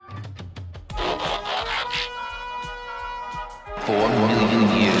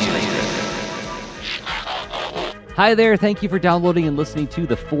4,000,000 years later. Hi there, thank you for downloading and listening to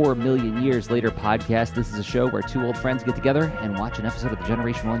the 4,000,000 Years Later podcast. This is a show where two old friends get together and watch an episode of the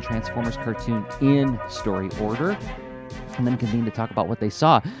Generation 1 Transformers cartoon in story order, and then convene to talk about what they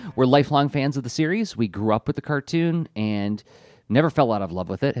saw. We're lifelong fans of the series. We grew up with the cartoon and never fell out of love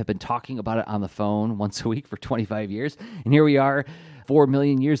with it, have been talking about it on the phone once a week for 25 years, and here we are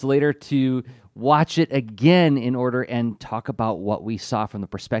 4,000,000 years later to watch it again in order and talk about what we saw from the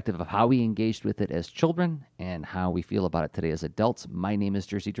perspective of how we engaged with it as children and how we feel about it today as adults. My name is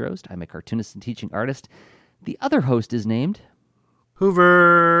Jersey Drozd. I'm a cartoonist and teaching artist. The other host is named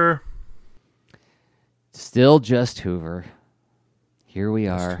Hoover. Still just Hoover. Here we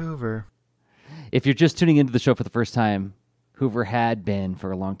are. Just Hoover. If you're just tuning into the show for the first time, Hoover had been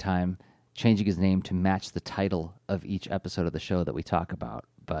for a long time changing his name to match the title of each episode of the show that we talk about,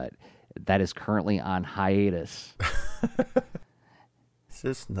 but that is currently on hiatus. It's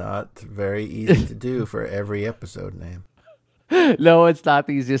just not very easy to do for every episode name. No, it's not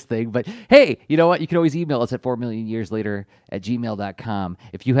the easiest thing, but hey, you know what? You can always email us at 4,000,000yearslater@gmail.com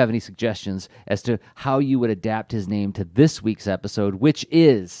if you have any suggestions as to how you would adapt his name to this week's episode, which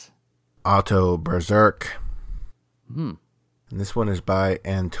is Otto Berserk. And this one is by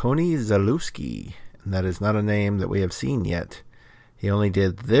Antoni Zalewski, and that is not a name that we have seen yet. He only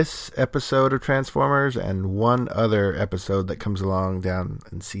did this episode of Transformers and one other episode that comes along down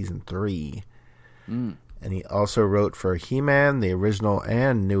in Season 3. And he also wrote for He-Man, the original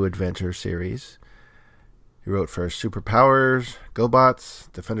and New Adventure series. He wrote for Superpowers,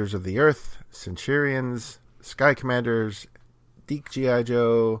 GoBots, Defenders of the Earth, Centurions, Sky Commanders, Deke G.I.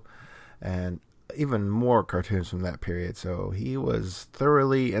 Joe, and even more cartoons from that period. So he was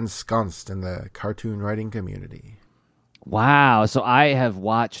thoroughly ensconced in the cartoon writing community. wow. So I have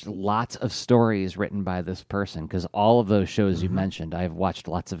watched lots of stories written by this person because all of those shows you mentioned, I've watched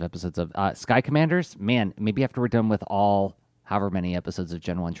lots of episodes of Sky Commanders. Man, maybe after we're done with all however many episodes of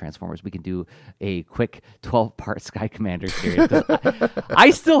Gen 1 Transformers, we can do a quick 12-part Sky Commander series. I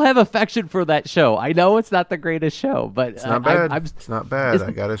still have affection for that show. I know it's not the greatest show, but It's not bad. It's not bad,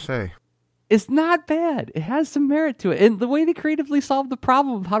 I gotta say. It's not bad. It has some merit to it. And the way they creatively solved the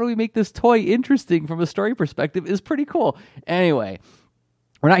problem of how do we make this toy interesting from a story perspective is pretty cool. Anyway,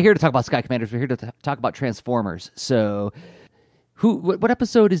 we're not here to talk about Sky Commanders. We're here to talk about Transformers. So what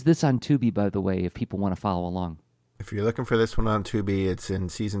episode is this on Tubi, by the way, if people want to follow along? If you're looking for this one on Tubi, it's in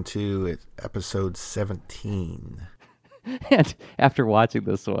Season 2, it's episode 17. And after watching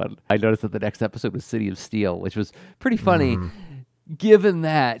this one, I noticed that the next episode was City of Steel, which was pretty funny, given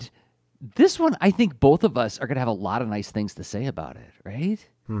that this one, I think both of us are going to have a lot of nice things to say about it, right?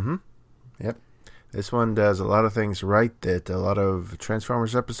 Yep. This one does a lot of things right that a lot of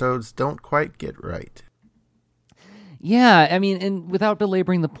Transformers episodes don't quite get right. Yeah, I mean, and without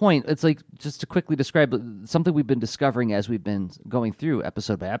belaboring the point, it's like, just to quickly describe something we've been discovering as we've been going through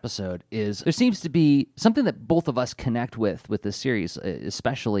episode by episode is there seems to be something that both of us connect with this series,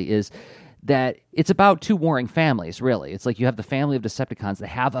 especially, is that it's about two warring families, really. It's like you have the family of Decepticons that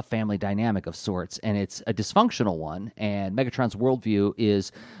have a family dynamic of sorts, and it's a dysfunctional one, and Megatron's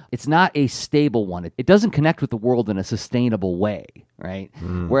worldview it's not a stable one. It doesn't connect with the world in a sustainable way, right?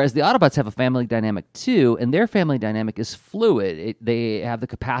 Whereas the Autobots have a family dynamic too, and their family dynamic is fluid. They have the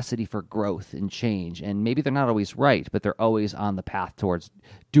capacity for growth and change, and maybe they're not always right, but they're always on the path towards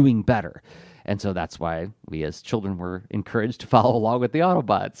doing better. And so that's why we as children were encouraged to follow along with the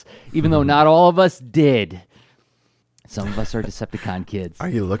Autobots, even though not all of us did. Some of us are Decepticon kids. Are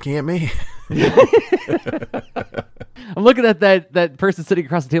you looking at me? I'm looking at that person sitting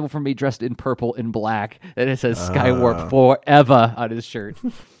across the table from me dressed in purple and black, and it says Skywarp Forever on his shirt.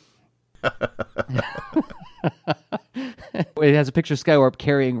 It has a picture of Skywarp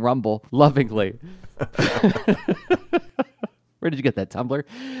carrying Rumble lovingly. Where did you get that, Tumblr?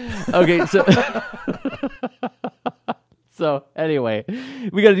 Okay, so anyway,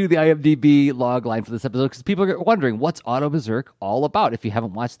 we got to do the IMDb log line for this episode because people are wondering what's Otto Berserk all about if you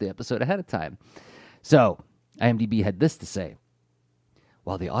haven't watched the episode ahead of time. So IMDb had this to say: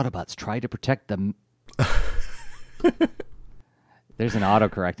 while the Autobots try to protect them, there's an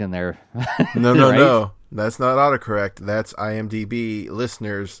autocorrect in there. No, right? no, that's not autocorrect. That's IMDb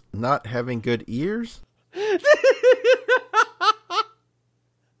listeners not having good ears.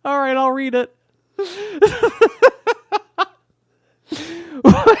 All right, I'll read it.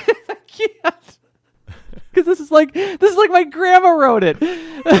 I can't, because this is like my grandma wrote it.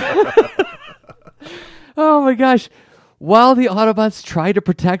 Oh my gosh! While the Autobots try to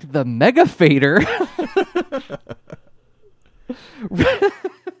protect the Mega Fader,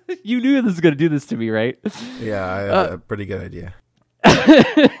 You knew this was going to do this to me, right? Yeah, I have a pretty good idea.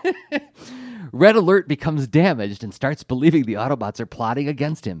 Red Alert becomes damaged and starts believing the Autobots are plotting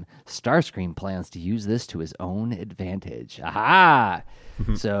against him. Starscream plans to use this to his own advantage. Aha!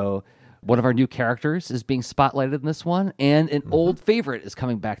 So one of our new characters is being spotlighted in this one, and an old favorite is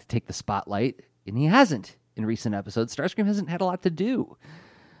coming back to take the spotlight, and he hasn't in recent episodes. Starscream hasn't had a lot to do.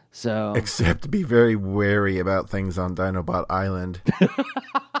 So Except to be very wary about things on Dinobot Island.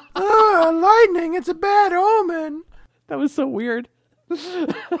 Lightning, it's a bad omen. that was so weird.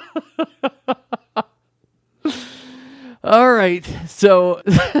 All right, so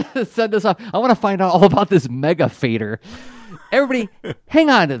send us off. I want to find out all about this Mega Fader. Everybody, hang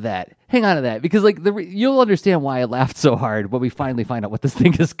on to that. Hang on to that, because like you'll understand why I laughed so hard when we finally find out what this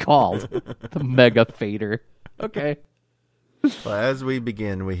thing is called, the Mega Fader. Okay. Well, as we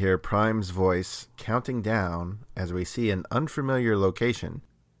begin, we hear Prime's voice counting down as we see an unfamiliar location.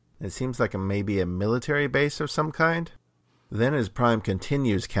 It seems like maybe a military base of some kind. Then as Prime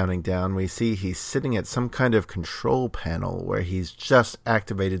continues counting down, we see he's sitting at some kind of control panel where he's just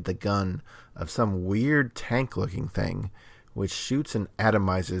activated the gun of some weird tank-looking thing, which shoots and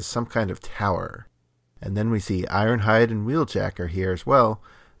atomizes some kind of tower. And then we see Ironhide and Wheeljack are here as well,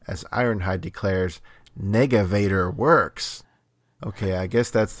 as Ironhide declares, Negavator works. Okay, I guess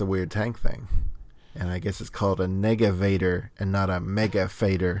that's the weird tank thing. And I guess it's called a Negavator and not a Mega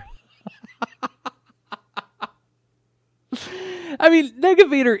Fader. I mean,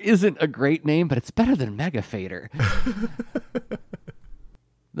 Negavator isn't a great name, but it's better than Mega Fader.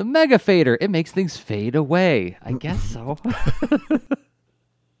 The Mega Fader, it makes things fade away. I guess so.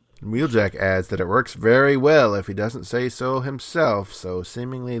 Wheeljack adds that it works very well if he doesn't say so himself, so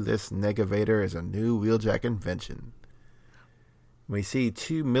seemingly this Negavator is a new Wheeljack invention. We see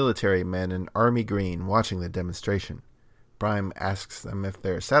two military men in army green watching the demonstration. Prime asks them if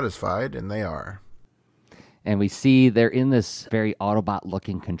they're satisfied, and they are. And we see they're in this very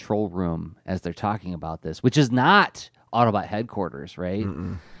Autobot-looking control room as they're talking about this, which is not Autobot headquarters, right?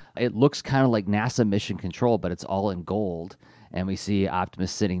 It looks kind of like NASA Mission Control, but it's all in gold. And we see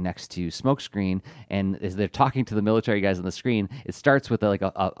Optimus sitting next to Smokescreen, and as they're talking to the military guys on the screen, it starts with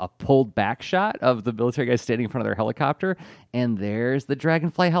a pulled back shot of the military guys standing in front of their helicopter, and there's the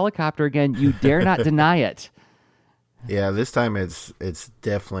Dragonfly helicopter again. You dare not deny it. Yeah, this time it's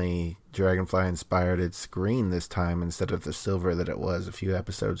definitely Dragonfly inspired. It's green this time instead of the silver that it was a few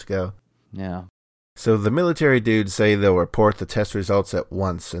episodes ago. Yeah. So the military dudes say they'll report the test results at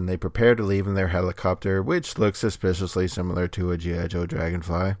once, and they prepare to leave in their helicopter, which looks suspiciously similar to a G.I. Joe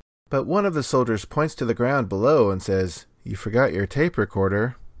Dragonfly. But one of the soldiers points to the ground below and says, "You forgot your tape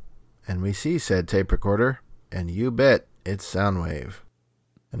recorder." And we see said tape recorder, and you bet it's Soundwave.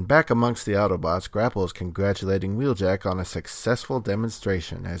 And back amongst the Autobots, Grapple is congratulating Wheeljack on a successful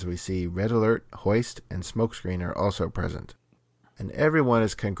demonstration, as we see Red Alert, Hoist, and Smokescreen are also present. And everyone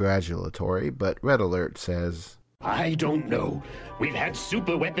is congratulatory, but Red Alert says, I don't know. We've had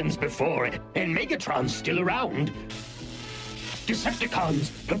super weapons before, and Megatron's still around.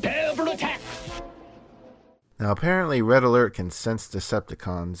 Decepticons, prepare for attack! Now apparently Red Alert can sense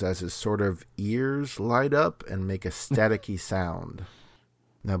Decepticons as his sort of ears light up and make a staticky sound.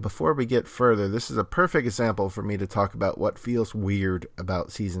 Now before we get further, this is a perfect example for me to talk about what feels weird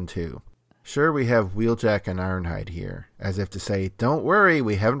about Season 2. Sure, we have Wheeljack and Ironhide here, as if to say, don't worry,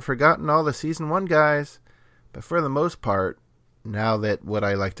 we haven't forgotten all the Season 1 guys. But for the most part, now that what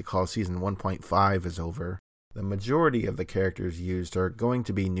I like to call Season 1.5 is over, the majority of the characters used are going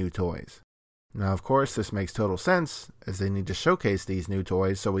to be new toys. Now, of course, this makes total sense, as they need to showcase these new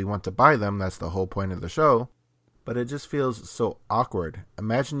toys, so we want to buy them, that's the whole point of the show. But it just feels so awkward.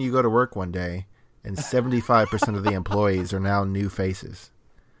 Imagine you go to work one day, and 75% of the employees are now new faces.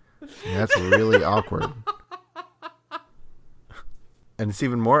 And that's really awkward. And it's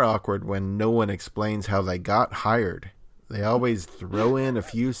even more awkward when no one explains how they got hired. They always throw in a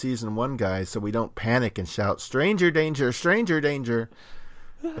few Season 1 guys so we don't panic and shout, stranger danger, stranger danger.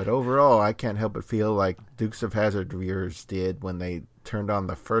 But overall, I can't help but feel like Dukes of Hazzard viewers did when they turned on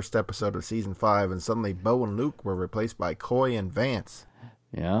the first episode of Season 5 and suddenly Bo and Luke were replaced by Coy and Vance.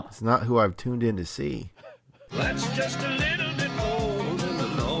 Yeah. It's not who I've tuned in to see. That's just a little bit more than the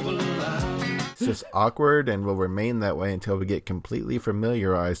normal amount. It's just awkward and will remain that way until we get completely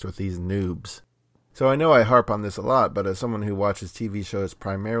familiarized with these noobs. So I know I harp on this a lot, but as someone who watches TV shows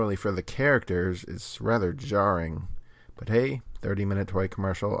primarily for the characters, it's rather jarring. But hey, 30-minute toy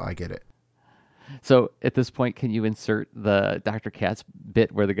commercial, I get it. So at this point, can you insert the Dr. Katz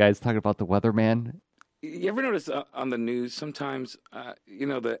bit where the guy's talking about the weatherman? You ever notice on the news sometimes,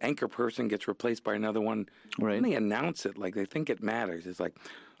 the anchor person gets replaced by another one? Right. When they announce it, like they think it matters. It's like,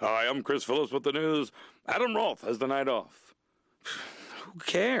 Hi, I'm Chris Phillips with the news. Adam Roth has the night off. Who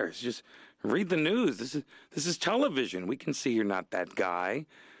cares? Just read the news. This is television. We can see you're not that guy.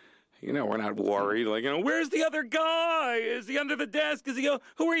 We're not worried. Where's the other guy? Is he under the desk?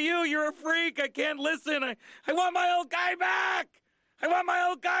 Who are you? You're a freak. I can't listen. I want my old guy back. I want my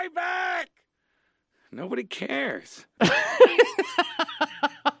old guy back. Nobody cares.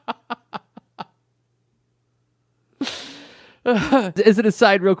 As an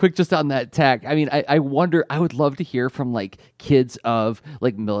aside, real quick, just on that tack, I mean, I wonder, I would love to hear from kids of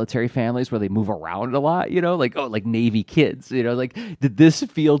military families where they move around a lot, like Navy kids, did this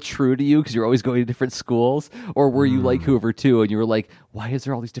feel true to you because you're always going to different schools? Or were you like Hoover too? And you were like, why is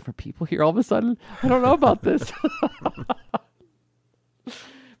there all these different people here all of a sudden? I don't know about this.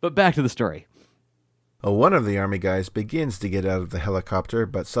 But back to the story. One of the Army guys begins to get out of the helicopter,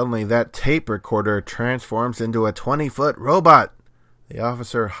 but suddenly that tape recorder transforms into a 20-foot robot. The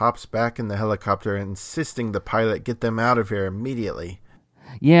officer hops back in the helicopter, insisting the pilot get them out of here immediately.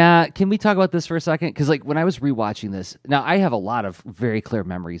 Yeah, can we talk about this for a second? Because when I was rewatching this, now I have a lot of very clear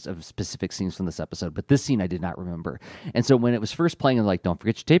memories of specific scenes from this episode, but this scene I did not remember. And so when it was first playing, don't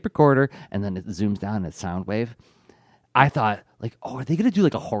forget your tape recorder, and then it zooms down and it's Soundwave, I thought, are they going to do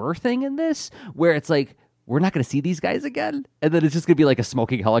a horror thing in this? Where it's we're not going to see these guys again? And then it's just going to be a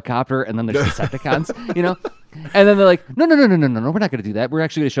smoking helicopter, and then there's Decepticons, And then they're like, no, we're not going to do that. We're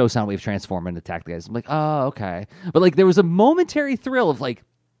actually going to show Soundwave transform and attack the guys. I'm like, oh, okay. But there was a momentary thrill of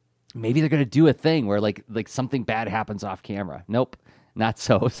maybe they're going to do a thing where something bad happens off camera. Nope. Not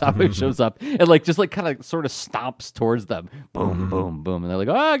so. Soundwave shows up and just kind of sort of stomps towards them. Boom, boom, boom. And they're like,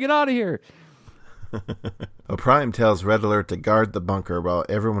 oh, get out of here. Prime tells Red Alert to guard the bunker while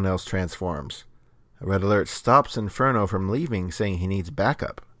everyone else transforms. Red Alert stops Inferno from leaving, saying he needs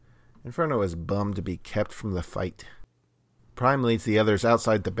backup. Inferno is bummed to be kept from the fight. Prime leads the others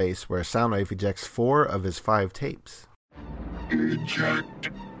outside the base, where Soundwave ejects 4 of his 5 tapes.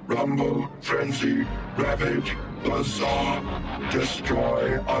 Eject, rumble, frenzy, ravage, bizarre,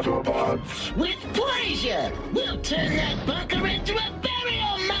 destroy Autobots. With pleasure! We'll turn that bunker into a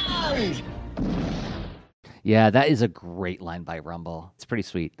burial mound! Yeah, that is a great line by Rumble. It's pretty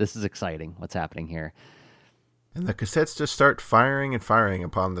sweet. This is exciting, what's happening here. And the cassettes just start firing and firing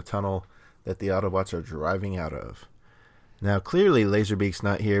upon the tunnel that the Autobots are driving out of. Now, clearly, Laserbeak's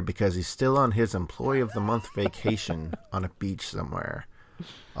not here because he's still on his Employee of the Month vacation on a beach somewhere.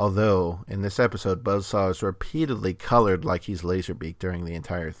 Although, in this episode, Buzzsaw is repeatedly colored like he's Laserbeak during the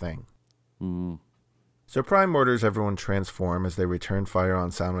entire thing. So Prime orders everyone transform as they return fire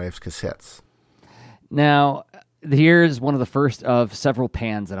on Soundwave's cassettes. Now, here's one of the first of several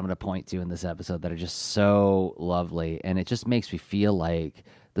pans that I'm going to point to in this episode that are just so lovely, and it just makes me feel like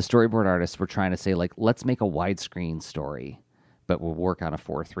the storyboard artists were trying to say, let's make a widescreen story, but we'll work on a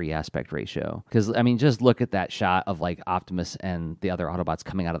 4:3 aspect ratio. Because, just look at that shot of, Optimus and the other Autobots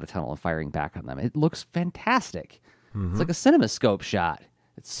coming out of the tunnel and firing back on them. It looks fantastic. It's like a CinemaScope shot.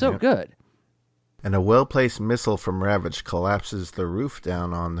 It's so good. And a well-placed missile from Ravage collapses the roof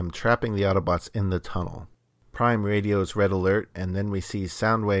down on them, trapping the Autobots in the tunnel. Prime radios Red Alert, and then we see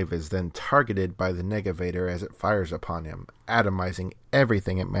Soundwave is then targeted by the Negavator as it fires upon him, atomizing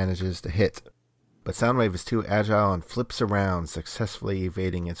everything it manages to hit. But Soundwave is too agile and flips around, successfully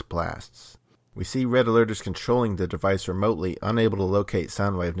evading its blasts. We see Red Alert is controlling the device remotely, unable to locate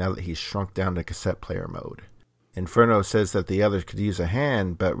Soundwave now that he's shrunk down to cassette player mode. Inferno says that the others could use a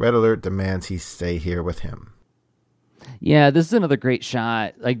hand, but Red Alert demands he stay here with him. Yeah, this is another great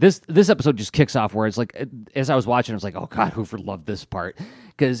shot. This episode just kicks off where it's as I was watching, I was like, oh God, Hoover loved this part.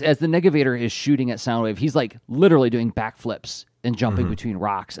 Because as the Negavator is shooting at Soundwave, he's literally doing backflips and jumping between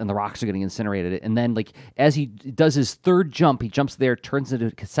rocks, and the rocks are getting incinerated. And then as he does his third jump, he jumps there, turns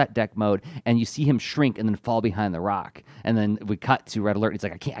into cassette deck mode, and you see him shrink and then fall behind the rock. And then we cut to Red Alert, and he's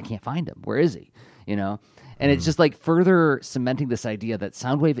like, I can't find him. Where is he? And it's just further cementing this idea that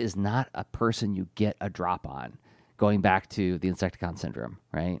Soundwave is not a person you get a drop on, going back to the Insecticon syndrome,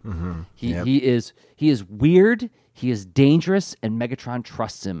 right? He is weird, he is dangerous, and Megatron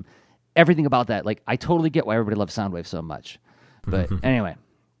trusts him. Everything about that, I totally get why everybody loves Soundwave so much. But anyway.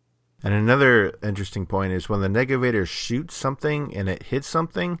 And another interesting point is when the Negavator shoots something and it hits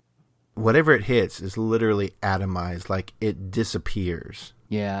something, whatever it hits is literally atomized, it disappears.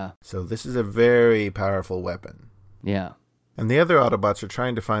 Yeah. So this is a very powerful weapon. Yeah. And the other Autobots are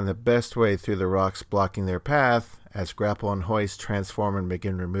trying to find the best way through the rocks blocking their path as Grapple and Hoist transform and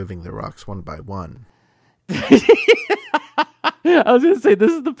begin removing the rocks one by one. I was going to say,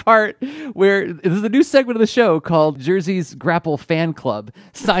 this is the part where this is a new segment of the show called Jersey's Grapple Fan Club.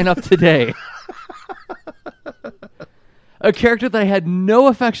 Sign up today. A character that I had no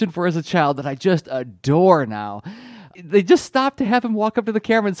affection for as a child that I just adore now. They just stopped to have him walk up to the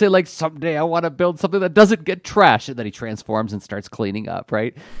camera and say, like, someday I want to build something that doesn't get trashed. And then he transforms and starts cleaning up,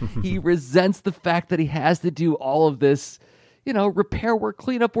 right? He resents the fact that he has to do all of this, repair work,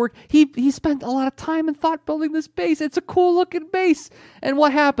 cleanup work. He spent a lot of time and thought building this base. It's a cool looking base. And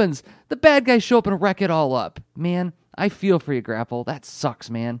what happens? The bad guys show up and wreck it all up. Man, I feel for you, Grapple. That sucks,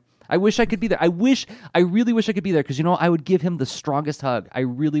 man. I wish I could be there. I really wish I could be there because, I would give him the strongest hug. I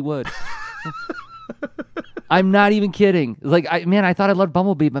really would. I'm not even kidding. Like, I thought I loved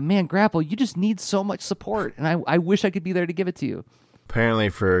Bumblebee, but man, Grapple, you just need so much support. And I wish I could be there to give it to you. Apparently,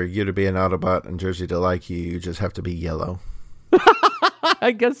 for you to be an Autobot and Jersey to like you, you just have to be yellow.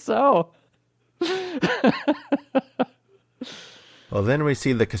 I guess so. Well, then we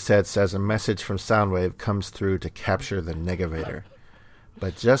see the cassettes as a message from Soundwave comes through to capture the Negavator.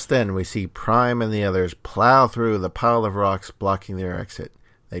 But just then, we see Prime and the others plow through the pile of rocks blocking their exit.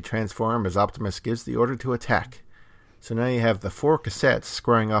 They transform as Optimus gives the order to attack. So now you have the 4 cassettes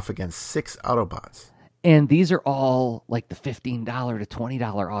squaring off against 6 Autobots. And these are all like the $15 to $20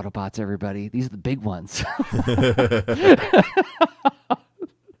 Autobots, everybody. These are the big ones.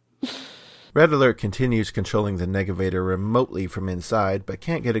 Red Alert continues controlling the Negavator remotely from inside, but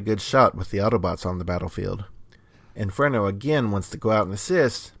can't get a good shot with the Autobots on the battlefield. Inferno again wants to go out and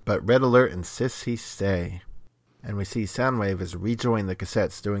assist, but Red Alert insists he stay. And we see Soundwave has rejoined the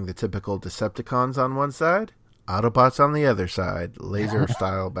cassettes doing the typical Decepticons on one side, Autobots on the other side,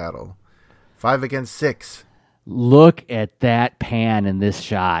 laser-style battle. 5 against 6. Look at that pan in this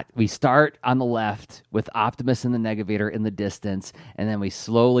shot. We start on the left with Optimus and the Negavator in the distance, and then we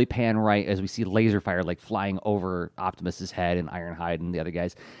slowly pan right as we see laser fire like flying over Optimus's head and Ironhide and the other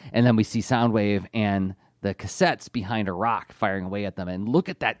guys. And then we see Soundwave and the cassettes behind a rock firing away at them. And look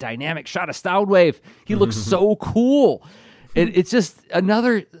at that dynamic shot of Soundwave. He looks so cool. It just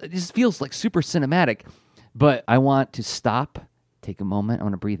feels like super cinematic. But I want to stop, take a moment. I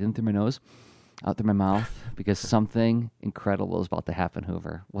want to breathe in through my nose, out through my mouth, because something incredible is about to happen,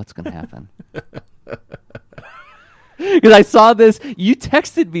 Hoover. What's going to happen? Because I saw this, you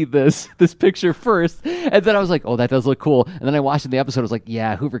texted me this picture first, and then I was like, oh, that does look cool. And then I watched the episode, I was like,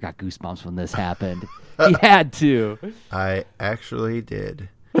 yeah, Hoover got goosebumps when this happened. He had to. I actually did.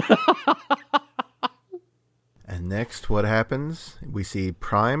 And next, what happens? We see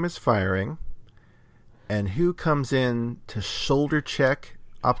Prime is firing, and who comes in to shoulder check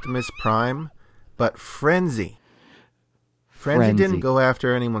Optimus Prime but Frenzy? Frenzy didn't go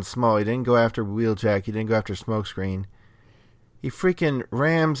after anyone small. He didn't go after Wheeljack. He didn't go after Smokescreen. He freaking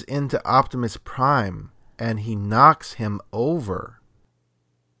rams into Optimus Prime, and he knocks him over.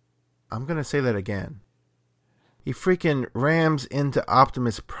 I'm going to say that again. He freaking rams into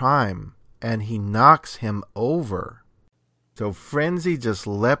Optimus Prime, and he knocks him over. So Frenzy just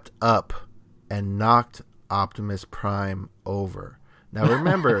leapt up and knocked Optimus Prime over. Now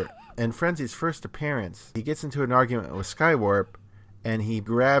remember, in Frenzy's first appearance, he gets into an argument with Skywarp, and he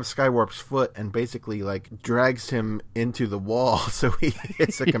grabs Skywarp's foot and basically like drags him into the wall so he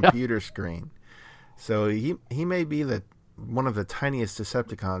hits a computer screen. So he may be one of the tiniest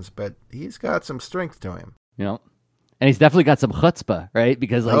Decepticons, but he's got some strength to him. And he's definitely got some chutzpah, right?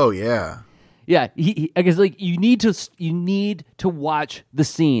 Because oh yeah. Yeah, I guess you need to watch the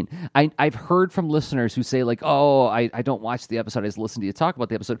scene. I've heard from listeners who say like, oh, I don't watch the episode. I just listen to you talk about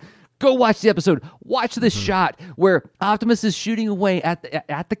the episode. Go watch the episode. Watch this shot where Optimus is shooting away at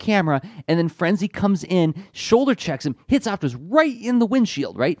the camera, and then Frenzy comes in, shoulder checks him, hits Optimus right in the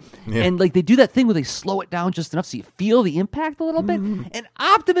windshield, right? Yeah. And like they do that thing where they slow it down just enough so you feel the impact a little bit, and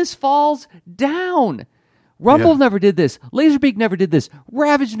Optimus falls down. Rumble never did this. Laserbeak never did this.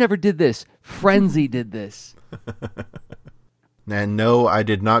 Ravage never did this. Frenzy did this. And no, I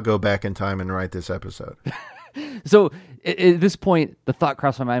did not go back in time and write this episode. So at this point, the thought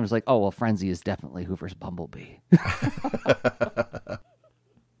crossed my mind was like, oh, well, Frenzy is definitely Hoover's Bumblebee.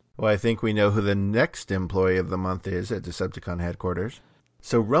 Well, I think we know who the next employee of the month is at Decepticon headquarters.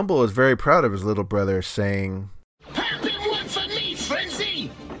 So Rumble is very proud of his little brother, saying, Happy one for me,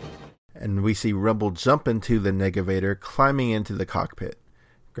 Frenzy! And we see Rumble jump into the Negavator, climbing into the cockpit.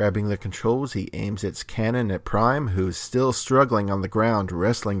 Grabbing the controls, he aims its cannon at Prime, who's still struggling on the ground,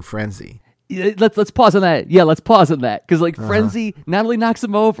 wrestling Frenzy. Let's pause on that. Yeah, let's pause on that. Because, Frenzy not only knocks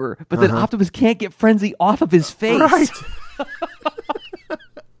him over, but then Optimus can't get Frenzy off of his face. Right.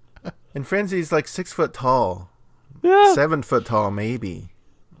 And Frenzy's like 6 foot tall. Yeah. 7 foot tall, maybe.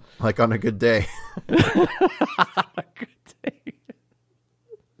 Like on a good day. On a good day.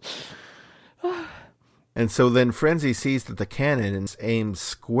 And so then Frenzy sees that the cannon is aimed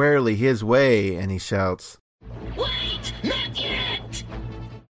squarely his way, and he shouts, Wait, not yet!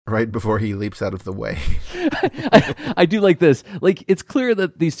 Right before he leaps out of the way. I do like this. Like, it's clear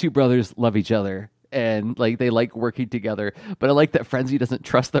that these two brothers love each other and like they like working together, but I like that Frenzy doesn't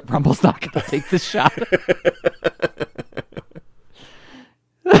trust that Rumble's not going to take this shot.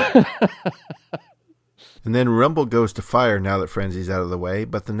 And then Rumble goes to fire now that Frenzy's out of the way,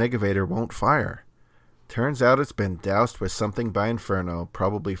 but the Negavator won't fire. Turns out it's been doused with something by Inferno,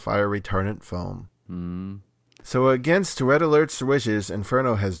 probably fire retardant foam. So against Red Alert's wishes,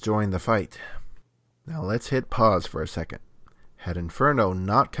 Inferno has joined the fight. Now let's hit pause for a second. Had Inferno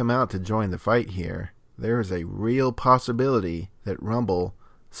not come out to join the fight here, there is a real possibility that Rumble,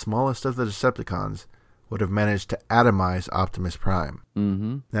 smallest of the Decepticons, would have managed to atomize Optimus Prime.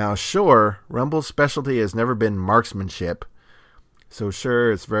 Now sure, Rumble's specialty has never been marksmanship, so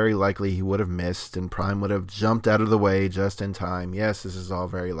sure, it's very likely he would have missed and Prime would have jumped out of the way just in time. Yes, this is all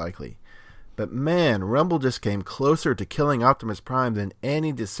very likely. But man, Rumble just came closer to killing Optimus Prime than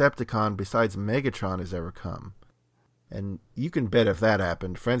any Decepticon besides Megatron has ever come. And you can bet if that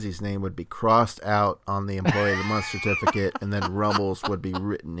happened, Frenzy's name would be crossed out on the Employee of the Month certificate and then Rumble's would be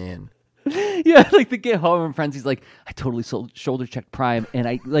written in. Yeah, like they get home and Frenzy's like, I totally shoulder checked Prime and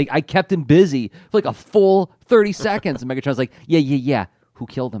I kept him busy for like a full 30 seconds. And Megatron's like, yeah. Who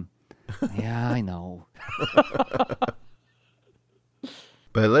killed him? Yeah, I know.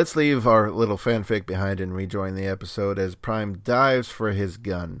 But let's leave our little fanfic behind and rejoin the episode as Prime dives for his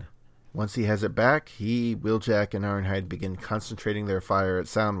gun. Once he has it back, he, Wheeljack, and Ironhide begin concentrating their fire at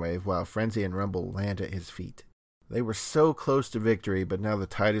Soundwave while Frenzy and Rumble land at his feet. They were so close to victory, but now the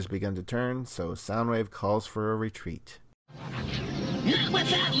tide has begun to turn, so Soundwave calls for a retreat. Not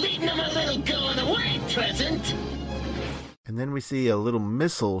without leaving them a little going away present! And then we see a little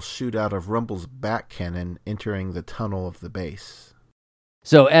missile shoot out of Rumble's back cannon entering the tunnel of the base.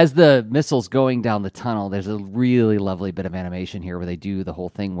 So as the missile's going down the tunnel, there's a really lovely bit of animation here where they do the whole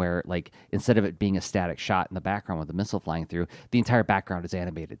thing where, like, instead of it being a static shot in the background with the missile flying through, the entire background is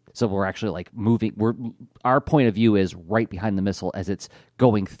animated. So we're actually, like, moving. Our point of view is right behind the missile as it's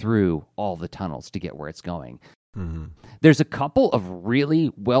going through all the tunnels to get where it's going. There's a couple of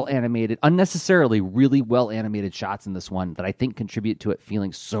really well-animated, unnecessarily really well-animated shots in this one that I think contribute to it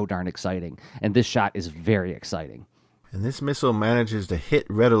feeling so darn exciting. And this shot is very exciting. And this missile manages to hit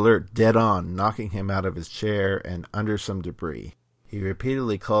Red Alert dead on, knocking him out of his chair and under some debris. He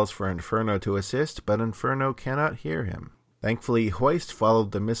repeatedly calls for Inferno to assist, but Inferno cannot hear him. Thankfully, Hoist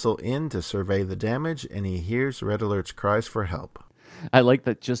followed the missile in to survey the damage, and he hears Red Alert's cries for help. I like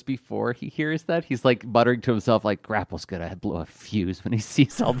that just before he hears that, he's like muttering to himself like, Grapple's gonna blow a fuse when he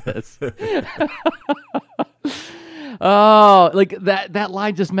sees all this. Oh, like that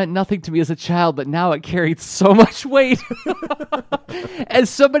line just meant nothing to me as a child, but now it carried so much weight.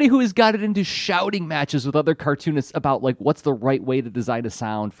 As somebody who has gotten into shouting matches with other cartoonists about like what's the right way to design a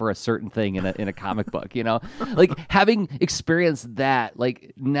sound for a certain thing in a comic book, you know, like having experienced that,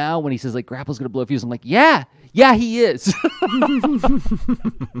 like now when he says like Grapple's gonna blow a fuse, I'm like, yeah, he is.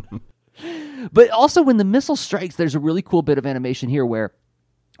 But also when the missile strikes, there's a really cool bit of animation here where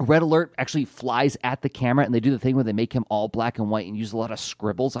Red Alert actually flies at the camera, and they do the thing where they make him all black and white and use a lot of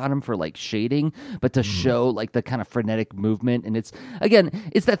scribbles on him for like shading, but to show like the kind of frenetic movement. And it's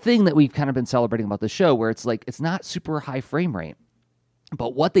that thing that we've kind of been celebrating about the show where it's like it's not super high frame rate.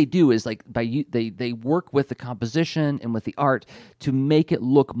 But what they do is like they work with the composition and with the art to make it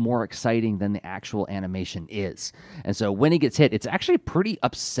look more exciting than the actual animation is. And so when he gets hit, it's actually a pretty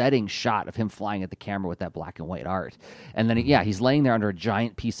upsetting shot of him flying at the camera with that black and white art. And then he's laying there under a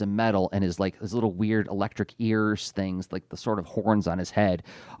giant piece of metal, and his little weird electric ears things, like the sort of horns on his head,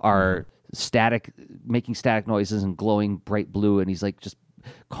 are making static noises and glowing bright blue, and he's like just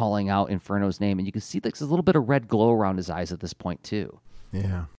calling out Inferno's name, and you can see like, there's a little bit of red glow around his eyes at this point too.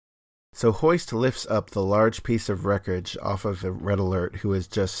 Yeah. So Hoist lifts up the large piece of wreckage off of the Red Alert, who is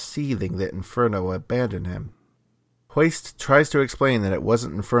just seething that Inferno abandoned him. Hoist tries to explain that it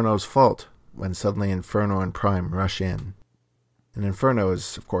wasn't Inferno's fault, when suddenly Inferno and Prime rush in. And Inferno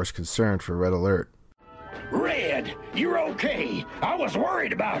is, of course, concerned for Red Alert. Red, you're okay. I was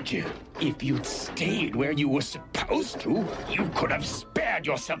worried about you. If you'd stayed where you were supposed to, you could have spared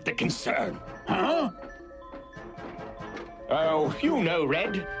yourself the concern. Huh? Oh, you know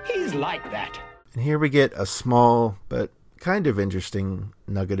Red. He's like that. And here we get a small, but kind of interesting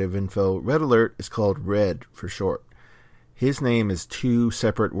nugget of info. Red Alert is called Red for short. His name is two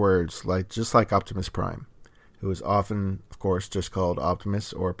separate words, just like Optimus Prime, who is often, of course, just called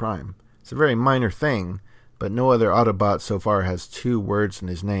Optimus or Prime. It's a very minor thing, but no other Autobot so far has two words in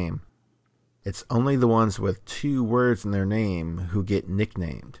his name. It's only the ones with two words in their name who get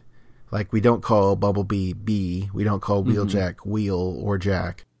nicknamed. Like, we don't call Bumblebee B. We don't call Wheeljack Wheel or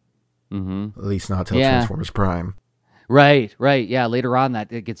Jack. Mm-hmm. At least not till Transformers Prime. Right. Yeah, later on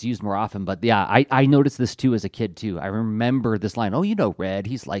that it gets used more often. But yeah, I noticed this too as a kid too. I remember this line, oh, Red,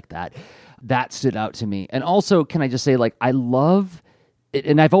 he's like that. That stood out to me. And also, can I just say, like, I love it,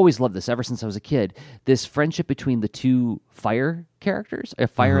 and I've always loved this ever since I was a kid, this friendship between the two fire characters, a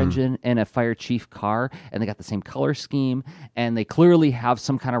fire engine and a fire chief car, and they got the same color scheme, and they clearly have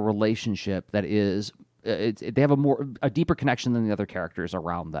some kind of relationship that is, they have a deeper connection than the other characters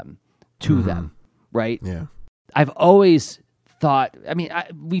around them, to them, right? Yeah. I've always thought, I mean,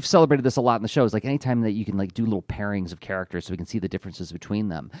 we've celebrated this a lot in the shows, like anytime that you can like do little pairings of characters so we can see the differences between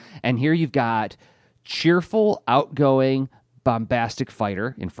them. And here you've got cheerful, outgoing, bombastic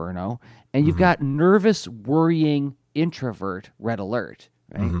fighter, Inferno, and you've got nervous, worrying introvert, Red Alert,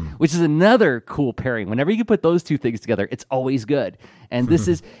 right? Which is another cool pairing. Whenever you put those two things together, it's always good. And this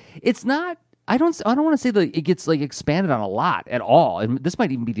is, it's not, I don't want to say that it gets like expanded on a lot at all. And this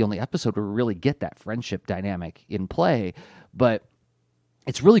might even be the only episode where we really get that friendship dynamic in play, but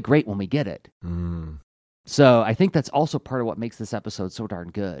it's really great when we get it. So I think that's also part of what makes this episode so darn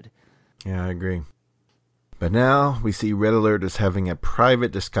good. Yeah, I agree. But now we see Red Alert is having a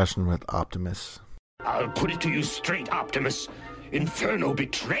private discussion with Optimus. I'll put it to you straight, Optimus. Inferno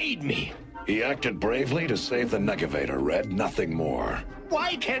betrayed me. He acted bravely to save the Negavator, Red, nothing more.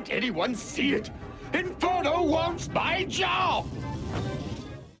 Why can't anyone see it? Inferno wants my job!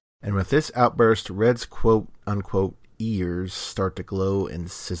 And with this outburst, Red's quote-unquote ears start to glow and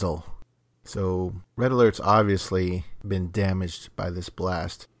sizzle. So Red Alert's obviously been damaged by this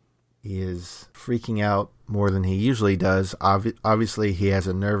blast. He is freaking out more than he usually does. Obviously, he has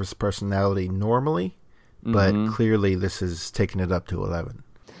a nervous personality normally, but clearly this has taken it up to 11.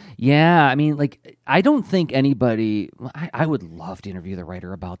 Yeah, I mean, like, I don't think anybody... I would love to interview the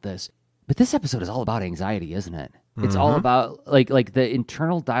writer about this, but this episode is all about anxiety, isn't it? It's all about, like the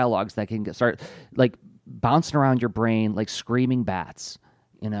internal dialogues that can start, like, bouncing around your brain like screaming bats,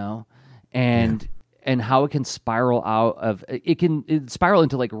 you know? And how it can spiral out of... It can spiral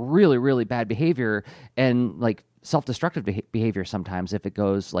into, like, really, really bad behavior and, like, self-destructive behavior sometimes if it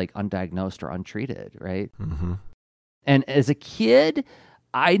goes, like, undiagnosed or untreated, right? And as a kid...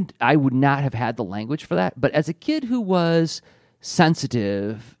 I would not have had the language for that, but as a kid who was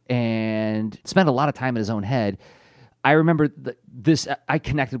sensitive and spent a lot of time in his own head, I remember I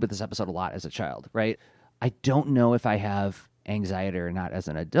connected with this episode a lot as a child, right? I don't know if I have anxiety or not as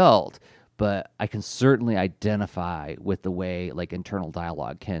an adult, but I can certainly identify with the way like internal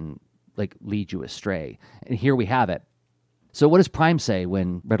dialogue can like lead you astray. And here we have it. So what does Prime say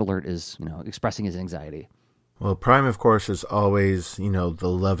when Red Alert is, expressing his anxiety? Well, Prime, of course, is always, the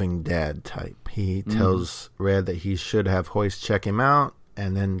loving dad type. He tells Red that he should have Hoist check him out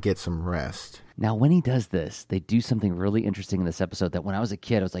and then get some rest. Now, when he does this, they do something really interesting in this episode that when I was a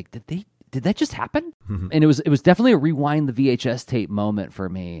kid, I was like, did that just happen? And it was definitely a rewind the VHS tape moment for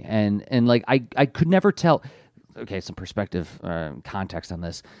me. And like, I could never tell. Okay, some perspective, context on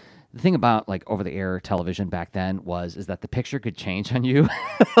this. The thing about like over-the-air television back then is that the picture could change on you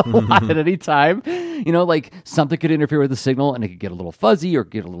a lot at any time. Like something could interfere with the signal and it could get a little fuzzy or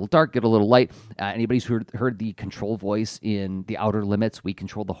get a little dark, get a little light. Anybody's heard the control voice in The Outer Limits, we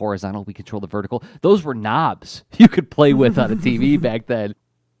control the horizontal, we control the vertical. Those were knobs you could play with on a TV back then.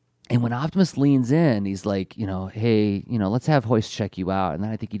 And when Optimus leans in, he's like, hey, let's have Hoist check you out. And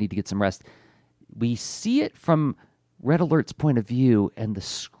then I think you need to get some rest. We see it from Red Alert's point of view, and the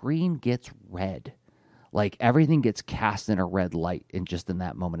screen gets red. Like everything gets cast in a red light in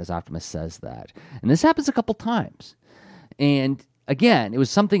that moment as Optimus says that. And this happens a couple times. And again, it was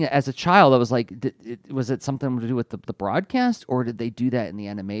something as a child I was like, was it something to do with the broadcast, or did they do that in the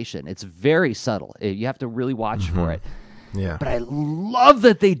animation? It's very subtle. You have to really watch for it. Yeah. But I love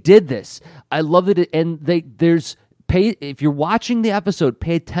that they did this. I love that if you're watching the episode,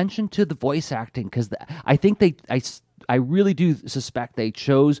 pay attention to the voice acting, because I think I really do suspect they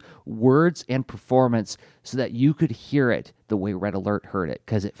chose words and performance so that you could hear it the way Red Alert heard it,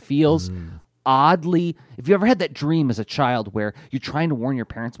 because it feels oddly... If you ever had that dream as a child where you're trying to warn your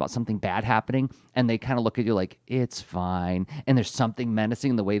parents about something bad happening and they kind of look at you like, it's fine, and there's something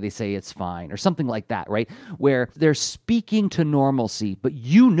menacing in the way they say it's fine, or something like that, right? Where they're speaking to normalcy, but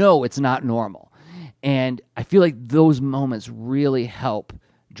it's not normal. And I feel like those moments really help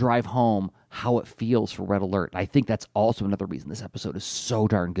drive home how it feels for Red Alert. I think that's also another reason this episode is so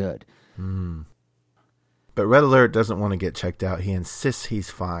darn good. But Red Alert doesn't want to get checked out. He insists he's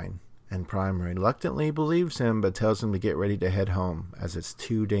fine. And Prime reluctantly believes him, but tells him to get ready to head home, as it's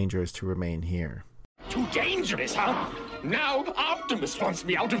too dangerous to remain here. Too dangerous, huh? Now Optimus wants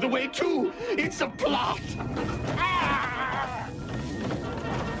me out of the way, too. It's a plot. Ah!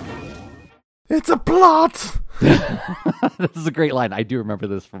 It's a plot! This is a great line. I do remember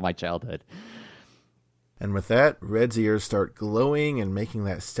this from my childhood. And with that, Red's ears start glowing and making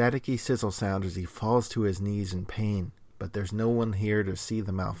that staticky sizzle sound as he falls to his knees in pain. But there's no one here to see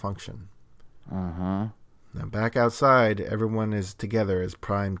the malfunction. Uh-huh. Now back outside, everyone is together as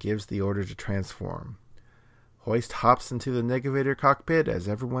Prime gives the order to transform. Hoist hops into the Negavator cockpit as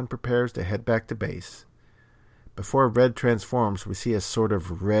everyone prepares to head back to base. Before Red transforms, we see a sort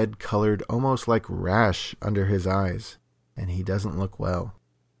of red-colored, almost like rash under his eyes, and he doesn't look well.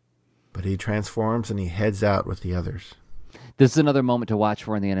 But he transforms and he heads out with the others. This is another moment to watch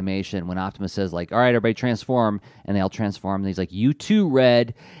for in the animation when Optimus says, like, all right, everybody transform, and they all transform, and he's like, you too,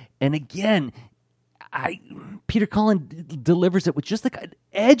 Red. And again, Peter Cullen delivers it with just like an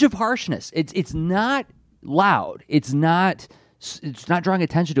edge of harshness. It's not loud. It's not drawing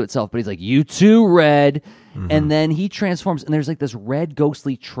attention to itself, but he's like, you too, Red. Mm-hmm. And then he transforms, and there's like this red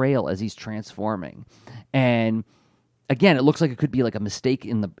ghostly trail as he's transforming. And again, it looks like it could be like a mistake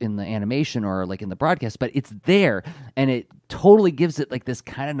in the animation or like in the broadcast, but it's there, and it totally gives it like this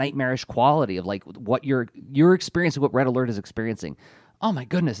kind of nightmarish quality of like what you're experiencing, what Red Alert is experiencing. Oh my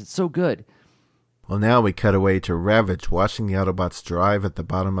goodness, it's so good. Well, now we cut away to Ravage watching the Autobots drive at the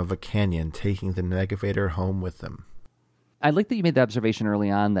bottom of a canyon, taking the Negavator home with them. I like that you made the observation early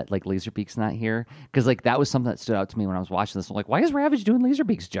on that like Laserbeak's not here, because like that was something that stood out to me when I was watching this. I'm like, why is Ravage doing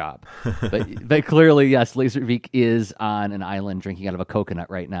Laserbeak's job? but clearly, yes, Laserbeak is on an island drinking out of a coconut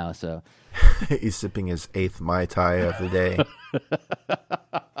right now. So he's sipping his 8th Mai Tai of the day.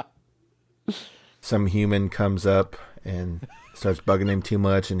 Some human comes up and starts bugging him too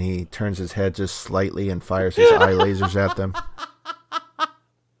much, and he turns his head just slightly and fires his eye lasers at them.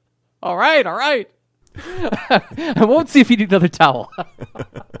 All right. I won't see if you need another towel.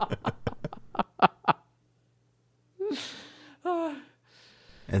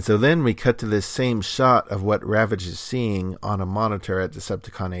 And so then we cut to this same shot of what Ravage is seeing on a monitor at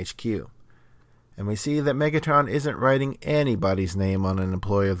Decepticon HQ. And we see that Megatron isn't writing anybody's name on an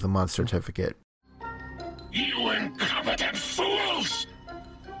Employee of the Month certificate. You incompetent fools!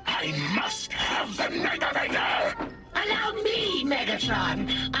 I must have the Negavator! Allow me, Megatron.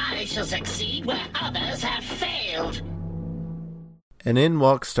 I shall succeed where others have failed. And in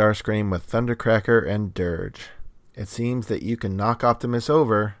walks Starscream with Thundercracker and Dirge. It seems that you can knock Optimus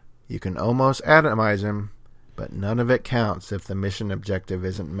over, you can almost atomize him, but none of it counts if the mission objective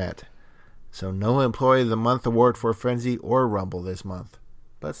isn't met. So no Employee of the Month award for Frenzy or Rumble this month.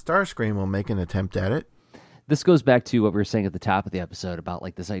 But Starscream will make an attempt at it. This goes back to what we were saying at the top of the episode about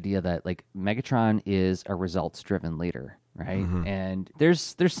like this idea that like Megatron is a results-driven leader, right? Mm-hmm. And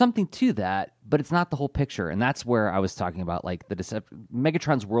there's something to that, but it's not the whole picture. And that's where I was talking about like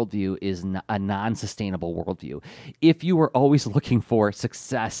Megatron's worldview is a non-sustainable worldview. If you are always looking for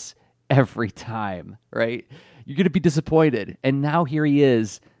success every time, right, you're going to be disappointed. And now here he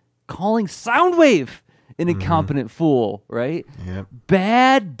is calling Soundwave an incompetent fool, right? Yep.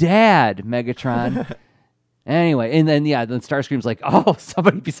 Bad dad, Megatron. Anyway, and then Starscream's like, oh,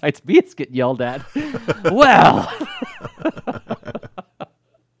 somebody besides me is getting yelled at. Well.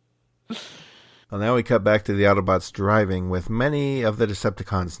 Well, now we cut back to the Autobots driving, with many of the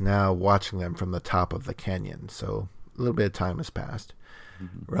Decepticons now watching them from the top of the canyon, so a little bit of time has passed.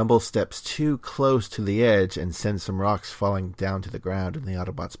 Mm-hmm. Rumble steps too close to the edge and sends some rocks falling down to the ground in the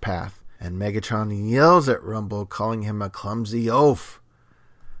Autobots' path, and Megatron yells at Rumble, calling him a clumsy oaf.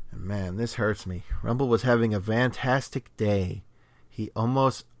 And man, this hurts me. Rumble was having a fantastic day. He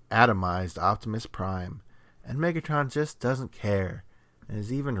almost atomized Optimus Prime, and Megatron just doesn't care, and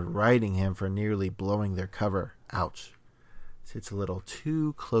is even riding him for nearly blowing their cover. Ouch. This hits a little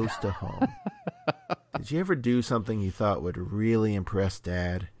too close to home. Did you ever do something you thought would really impress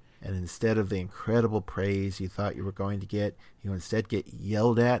Dad, and instead of the incredible praise you thought you were going to get, you instead get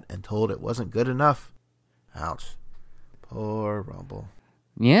yelled at and told it wasn't good enough? Ouch. Poor Rumble.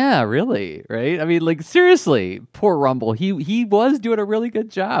 Yeah, really, right? I mean, like, seriously, poor Rumble. He was doing a really good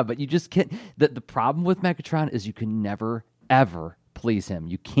job, but you just can't. The problem with Megatron is you can never, ever please him.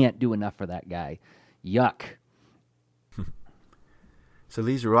 You can't do enough for that guy. Yuck. So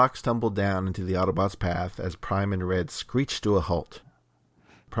these rocks tumble down into the Autobots' path as Prime and Red screech to a halt.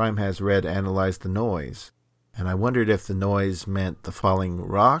 Prime has Red analyze the noise, and I wondered if the noise meant the falling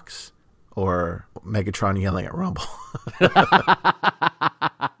rocks or Megatron yelling at Rumble.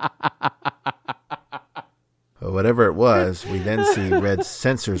 But whatever it was, we then see Red's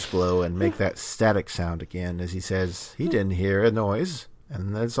sensors glow and make that static sound again as he says he didn't hear a noise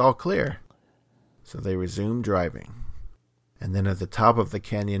and that's all clear. So they resume driving. And then at the top of the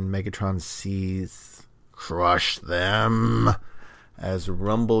canyon, Megatron sees "Crush them," as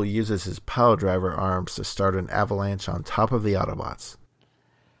Rumble uses his pile driver arms to start an avalanche on top of the Autobots.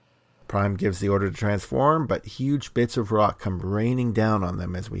 Prime gives the order to transform, but huge bits of rock come raining down on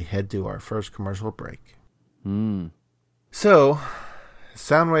them as we head to our first commercial break. So,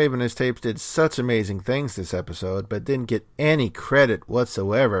 Soundwave and his tapes did such amazing things this episode, but didn't get any credit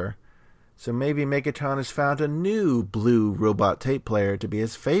whatsoever. So maybe Megatron has found a new blue robot tape player to be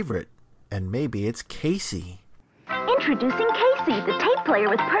his favorite. And maybe it's Casey. Introducing Casey, the tape player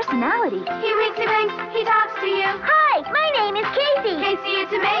with personality. He winks, he talks to you. Hi, my name is Casey. Casey,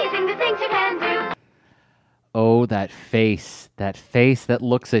 it's amazing the things you can do. Oh, that face that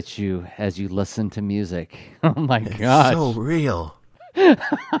looks at you as you listen to music. Oh my gosh. It's so real.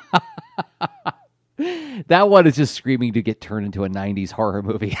 That one is just screaming to get turned into a 90s horror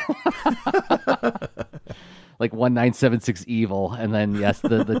movie. Like 1976 Evil, and then, yes,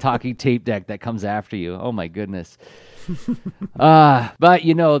 the talking tape deck that comes after you. Oh, my goodness. But,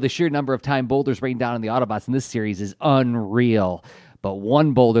 the sheer number of time boulders rain down on the Autobots in this series is unreal. But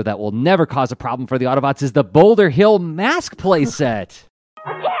one boulder that will never cause a problem for the Autobots is the Boulder Hill Mask playset.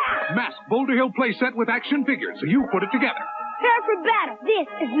 Mask Boulder Hill playset with action figures, so you put it together. Prepare for battle. This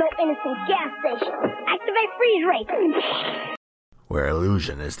is no innocent gas station. Activate freeze ray. Where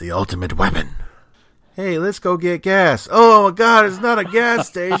illusion is the ultimate weapon. Hey, let's go get gas. Oh, my God, it's not a gas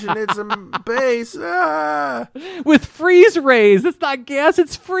station. It's a base. Ah. With freeze rays. It's not gas,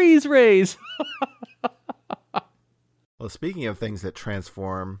 it's freeze rays. Well, speaking of things that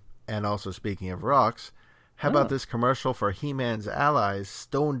transform, and also speaking of rocks, how about this commercial for He-Man's allies,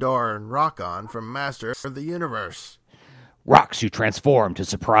 Stone Door and Rock-On from Master of the Universe? Rocks you transform to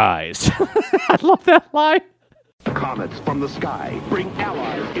surprise. I love that line. Comets from the sky bring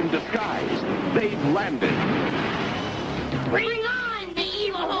allies in disguise. They've landed. Bring on the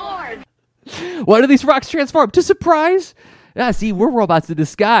evil horde! Why do these rocks transform? To surprise? Yeah, see, we're robots in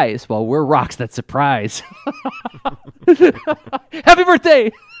disguise. Well, we're rocks that surprise. Happy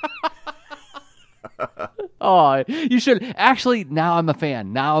birthday! Oh, you should. Actually, now I'm a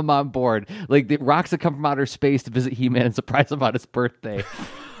fan. Now I'm on board. Like, the rocks that come from outer space to visit He-Man and surprise him on his birthday.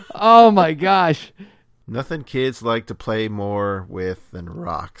 Oh, my gosh. Nothing kids like to play more with than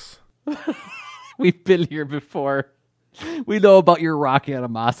rocks. We've been here before. We know about your rock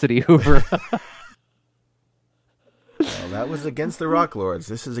animosity, Hoover. Well, that was against the Rock Lords.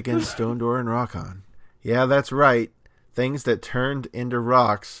 This is against Stone Door and Rock-On. Yeah, that's right. Things that turned into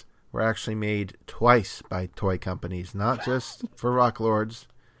rocks were actually made twice by toy companies, not just for Rock Lords,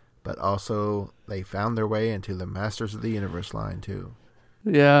 but also they found their way into the Masters of the Universe line, too.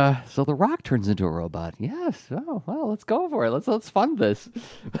 Yeah, so the rock turns into a robot. Yes. Oh, well, let's go for it. Let's fund this.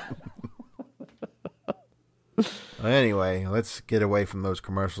 Anyway, let's get away from those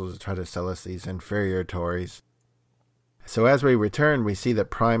commercials to try to sell us these inferior toys. So as we return, we see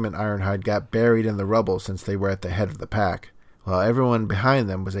that Prime and Ironhide got buried in the rubble since they were at the head of the pack, while everyone behind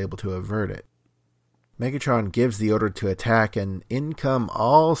them was able to avert it. Megatron gives the order to attack, and in come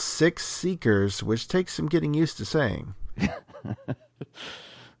all 6 Seekers, which takes some getting used to saying.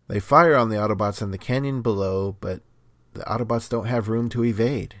 They fire on the Autobots in the canyon below, but the Autobots don't have room to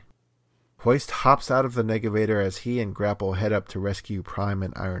evade. Hoist hops out of the Negavator as he and Grapple head up to rescue Prime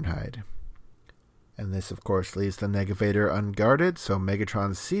and Ironhide. And this, of course, leaves the Negavator unguarded, so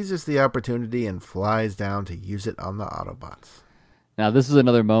Megatron seizes the opportunity and flies down to use it on the Autobots. Now, this is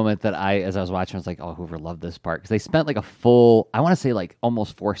another moment that as I was watching, I was like, oh, Hoover loved this part. Because they spent like a full, I want to say like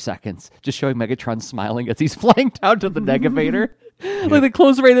almost 4 seconds just showing Megatron smiling as he's flying down to the Negavator. Yeah. Like the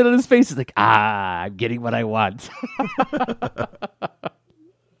close right in on his face. He's like, I'm getting what I want.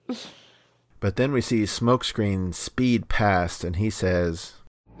 But then we see Smokescreen speed past, and he says,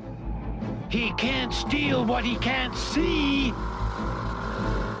 "He can't steal what he can't see."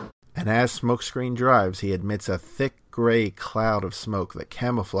 And as Smokescreen drives, he emits a thick gray cloud of smoke that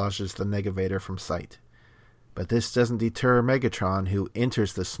camouflages the Negavator from sight. But this doesn't deter Megatron, who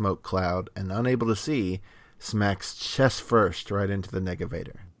enters the smoke cloud and, unable to see, smacks chest first right into the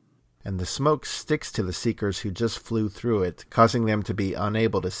Negavator. And the smoke sticks to the Seekers who just flew through it, causing them to be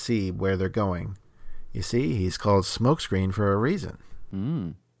unable to see where they're going. You see, he's called Smokescreen for a reason.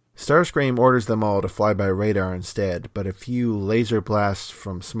 Starscream orders them all to fly by radar instead, but a few laser blasts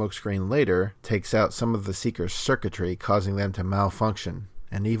from Smokescreen later takes out some of the Seekers' circuitry, causing them to malfunction,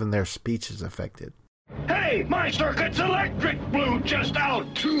 and even their speech is affected. Hey, my circuit's electric blew just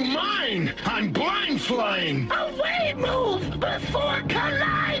out to mine. I'm blind flying. Away move before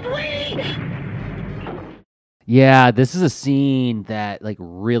collide we! Yeah, this is a scene that like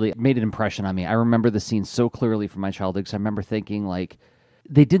really made an impression on me. I remember the scene so clearly from my childhood because I remember thinking like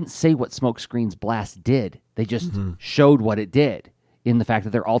they didn't say what Smokescreen's blast did. They just showed what it did in the fact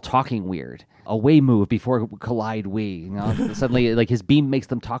that they're all talking weird. A way move before collide we. You know? Suddenly like his beam makes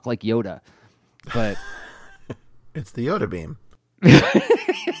them talk like Yoda. But it's the Yoda beam.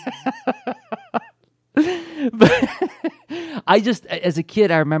 But I just, as a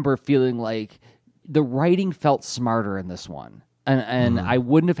kid, I remember feeling like the writing felt smarter in this one. And I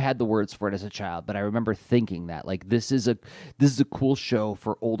wouldn't have had the words for it as a child, but I remember thinking that like this is a cool show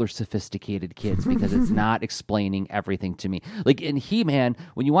for older, sophisticated kids because it's not explaining everything to me. Like in He-Man,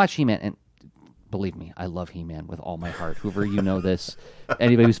 when you watch He-Man, and believe me, I love He-Man with all my heart. Whoever you know this,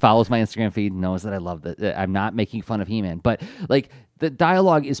 anybody who follows my Instagram feed knows that I love that. I'm not making fun of He-Man, but like the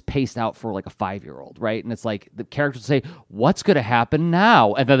dialogue is paced out for like a 5-year-old, right? And it's like the characters say, "What's going to happen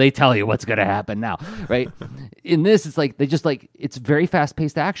now?" And then they tell you what's going to happen now, right? In this, it's like they just like it's very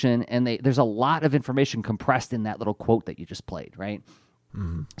fast-paced action, and there's a lot of information compressed in that little quote that you just played, right?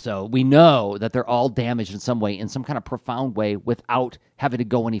 So we know that they're all damaged in some way, in some kind of profound way, without having to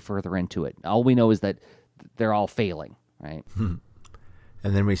go any further into it. All we know is that they're all failing, right? And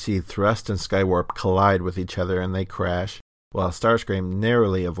then we see Thrust and Skywarp collide with each other, and they crash, while Starscream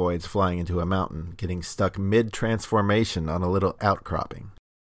narrowly avoids flying into a mountain, getting stuck mid-transformation on a little outcropping.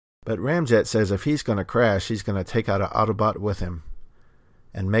 But Ramjet says if he's going to crash, he's going to take out an Autobot with him.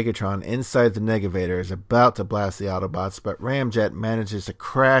 And Megatron inside the Negavator is about to blast the Autobots, but Ramjet manages to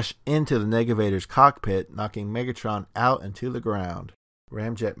crash into the Negavator's cockpit, knocking Megatron out into the ground.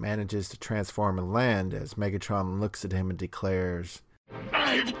 Ramjet manages to transform and land as Megatron looks at him and declares,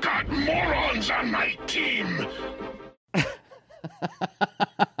 "I've got morons on my team!"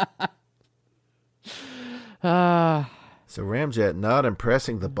 So Ramjet not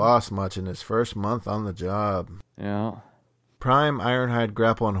impressing the boss much in his first month on the job. Yeah. Prime, Ironhide,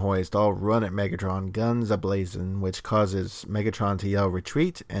 Grapple, and Hoist all run at Megatron, guns ablazing, which causes Megatron to yell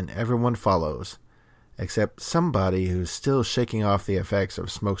retreat, and everyone follows. Except somebody who's still shaking off the effects of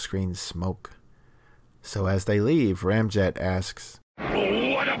Smokescreen's smoke. So as they leave, Ramjet asks,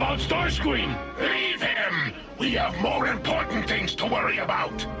 "What about Starscream? Leave him! We have more important things to worry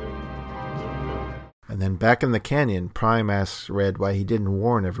about!" And then back in the canyon, Prime asks Red why he didn't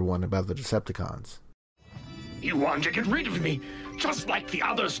warn everyone about the Decepticons. "You want to get rid of me, just like the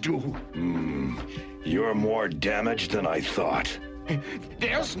others do." You're more damaged than I thought.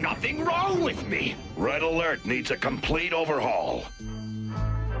 "There's nothing wrong with me." Red Alert needs a complete overhaul.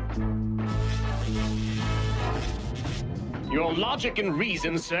 "Your logic and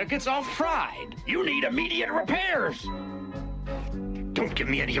reason circuits are fried. You need immediate repairs." "Don't give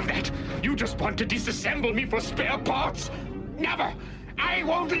me any of that. You just want to disassemble me for spare parts. Never. I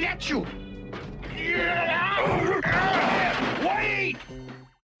won't let you." Wait!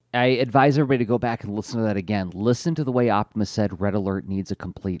 I advise everybody to go back and listen to that again. Listen to the way Optimus said Red Alert needs a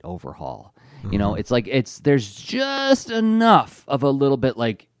complete overhaul. You know, it's like there's just enough of a little bit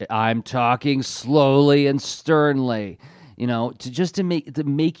like I'm talking slowly and sternly, you know, to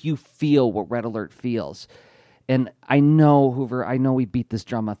make you feel what Red Alert feels. And I know, Hoover, we beat this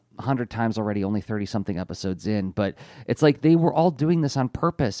drum 100 times already, only 30-something episodes in, but it's like they were all doing this on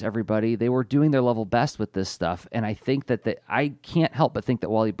purpose, everybody. They were doing their level best with this stuff, and I think that I can't help but think that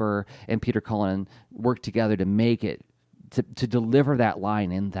Wally Burr and Peter Cullen worked together to make it, to deliver that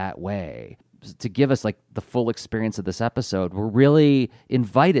line in that way, to give us like the full experience of this episode. We're really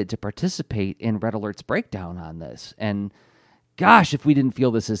invited to participate in Red Alert's breakdown on this, and gosh, if we didn't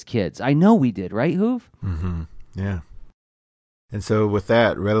feel this as kids. I know we did, right, Hoov? Yeah. And so with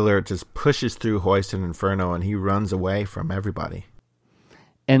that, Red Alert just pushes through Hoist and Inferno, and he runs away from everybody.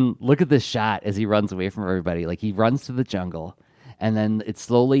 And look at this shot as he runs away from everybody. Like, he runs to the jungle, and then it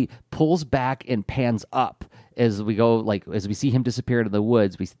slowly pulls back and pans up as we go, like, as we see him disappear into the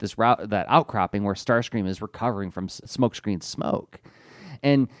woods. We see that outcropping where Starscream is recovering from Smokescreen's smoke.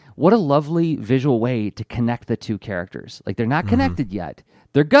 And what a lovely visual way to connect the two characters. Like, they're not connected yet.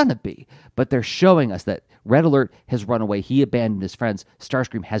 They're gonna be. But they're showing us that Red Alert has run away. He abandoned his friends.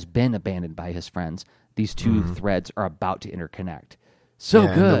 Starscream has been abandoned by his friends. These two threads are about to interconnect. So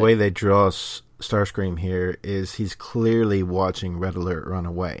good. And the way they draw Starscream here is he's clearly watching Red Alert run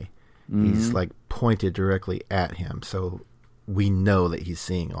away. He's, like, pointed directly at him. So we know that he's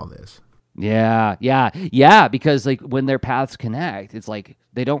seeing all this. Yeah, because like when their paths connect, it's like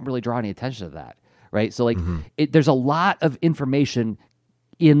they don't really draw any attention to that, right? So like there's a lot of information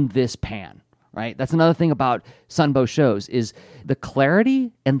in this pan, right? That's another thing about Sunbow shows is the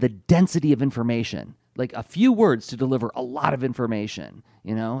clarity and the density of information like a few words to deliver a lot of information,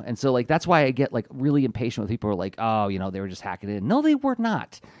 you know? And so like that's why I get like really impatient with people who are like, oh, you know, they were just hacking it in. No, they were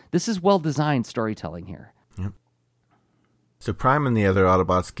not. This is well-designed storytelling here. Yep. So Prime and the other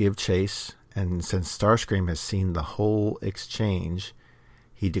Autobots give chase, and since Starscream has seen the whole exchange,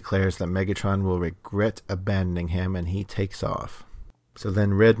 he declares that Megatron will regret abandoning him, and he takes off. So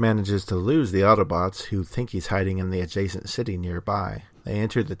then Red manages to lose the Autobots, who think he's hiding in the adjacent city nearby. They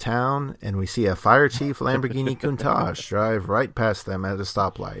enter the town, and we see a Fire Chief Lamborghini Countach drive right past them at a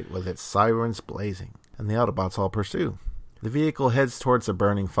stoplight with its sirens blazing, and the Autobots all pursue. The vehicle heads towards a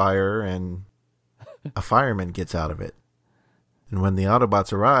burning fire, and a fireman gets out of it. And when the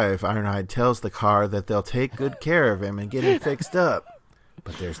Autobots arrive, Ironhide tells the car that they'll take good care of him and get him fixed up.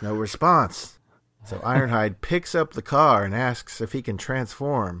 But there's no response. So Ironhide picks up the car and asks if he can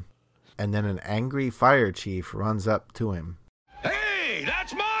transform. And then an angry fire chief runs up to him. Hey,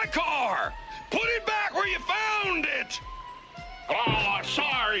 that's my car! Put it back where you found it! Oh,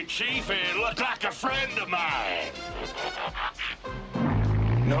 sorry, Chief. It looked like a friend of mine.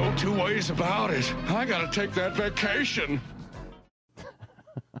 No two ways about it. I gotta take that vacation.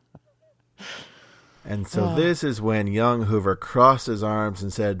 And so this is when young Hoover crossed his arms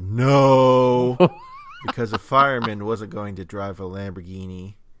and said, no, because a fireman wasn't going to drive a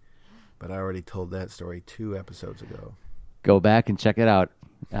Lamborghini. But I already told that story 2 episodes ago. Go back and check it out.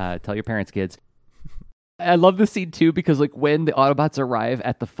 Tell your parents, kids. I love this scene, too, because like when the Autobots arrive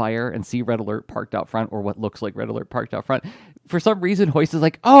at the fire and see Red Alert parked out front, or what looks like Red Alert parked out front, for some reason, Hoist is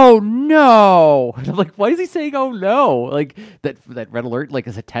like, oh, no. And I'm like, why is he saying, oh, no? Like, that Red Alert like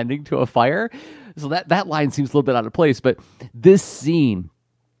is attending to a fire? So that line seems a little bit out of place. But this scene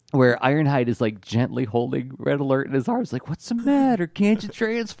where Ironhide is like gently holding Red Alert in his arms, like, what's the matter? Can't you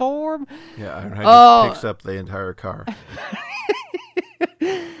transform? Yeah, Ironhide just picks up the entire car.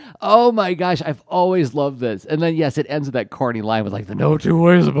 Oh my gosh, I've always loved this. And then, yes, it ends with that corny line with like, the no two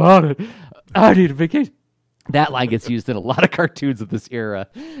ways about it. I need a vacation. That line gets used in a lot of cartoons of this era.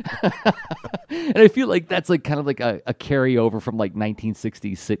 And I feel like that's like kind of like a carryover from like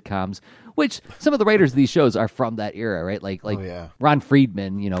 1960s sitcoms, which some of the writers of these shows are from that era, right? Like Ron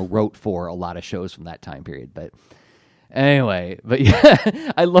Friedman, you know, wrote for a lot of shows from that time period. But anyway,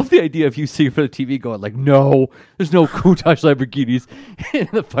 yeah, I love the idea of you seeing for the TV going like, no, there's no Countach Lamborghinis in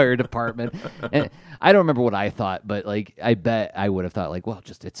the fire department. And I don't remember what I thought, but like, I bet I would have thought like, well,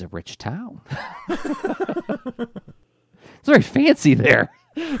 just it's a rich town. It's very fancy there.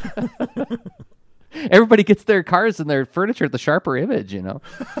 Everybody gets their cars and their furniture at the Sharper Image, you know.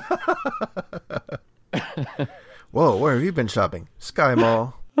 Whoa, where have you been shopping? Sky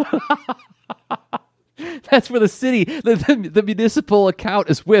Mall. That's where the city, the municipal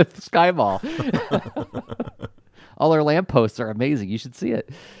account is with Sky Mall. All our lampposts are amazing. You should see it.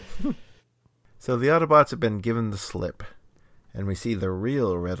 So the Autobots have been given the slip, and we see the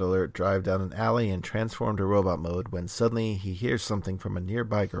real Red Alert drive down an alley and transform to robot mode when suddenly he hears something from a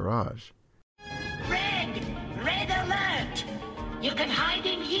nearby garage. Red Alert! You can hide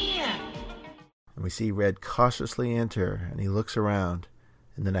in here! And we see Red cautiously enter, and he looks around,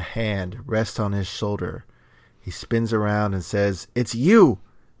 and then a hand rests on his shoulder. He spins around and says, "It's you!"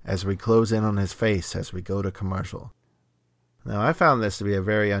 as we close in on his face as we go to commercial. Now, I found this to be a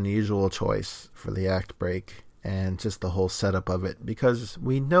very unusual choice for the act break and just the whole setup of it, because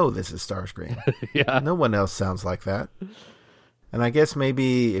we know this is Starscream. Yeah. No one else sounds like that. And I guess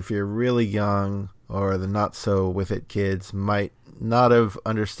maybe if you're really young, or the not-so-with-it kids might not have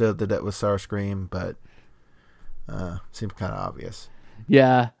understood that it was Starscream, but seems kind of obvious.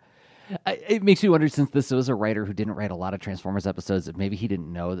 Yeah. It makes me wonder, since this was a writer who didn't write a lot of Transformers episodes, if maybe he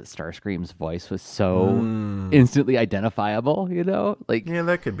didn't know that Starscream's voice was so instantly identifiable, you know? Like, yeah,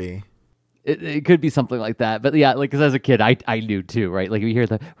 that could be. It could be something like that. But yeah, like, because as a kid, I knew too, right? Like, you hear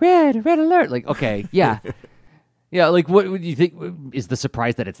the Red Alert, like, okay, yeah. Yeah, like, what would you think? Is the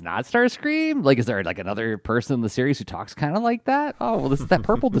surprise that it's not Starscream? Like, is there like another person in the series who talks kind of like that? Oh, well, this is that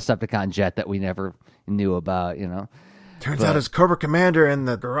purple Decepticon jet that we never knew about, you know? Turns out it's Cobra Commander in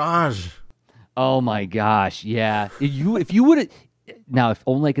the garage. Oh my gosh, yeah. If you would have, now if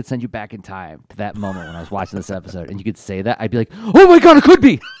only I could send you back in time to that moment when I was watching this episode, and you could say that, I'd be like, oh my god, it could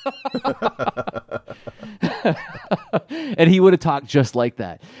be. And he would have talked just like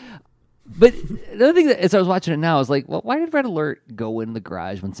that. But the other thing that, as I was watching it now, I was like, well, why did Red Alert go in the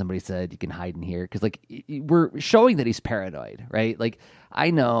garage when somebody said you can hide in here? Because like, we're showing that he's paranoid, right? Like, I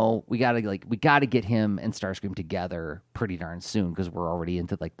know we gotta get him and Starscream together pretty darn soon, because we're already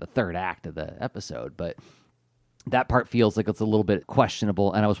into like the third act of the episode. But that part feels like it's a little bit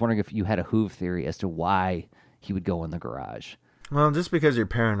questionable. And I was wondering if you had a Hoove theory as to why he would go in the garage. Well, just because you're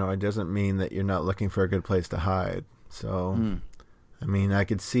paranoid doesn't mean that you're not looking for a good place to hide. So, I mean, I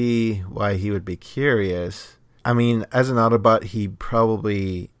could see why he would be curious. I mean, as an Autobot, he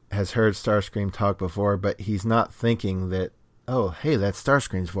probably has heard Starscream talk before, but he's not thinking that, oh, hey, that's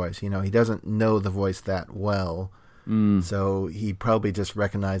Starscream's voice. You know, he doesn't know the voice that well. So he probably just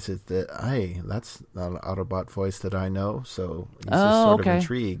recognizes that, hey, that's not an Autobot voice that I know. So he's just sort of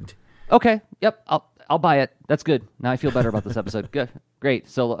intrigued. Okay. Yep. I'll buy it. That's good. Now I feel better about this episode. Good. Great.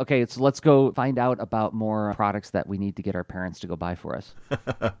 So, okay. So let's go find out about more products that we need to get our parents to go buy for us.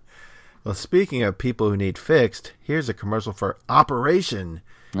 Well, speaking of people who need fixed, here's a commercial for Operation.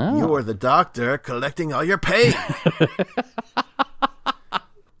 Oh. You're the doctor collecting all your pay.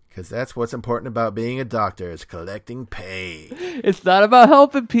 Because that's what's important about being a doctor, is collecting pay. It's not about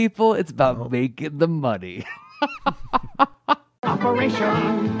helping people. It's about making the money.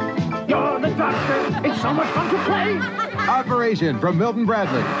 Operation. You're the doctor. It's so much fun to play. Operation from Milton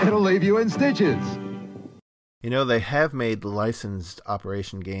Bradley. It'll leave you in stitches. You know, they have made licensed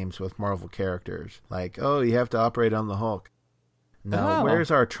Operation games with Marvel characters. Like, oh, you have to operate on the Hulk. Now,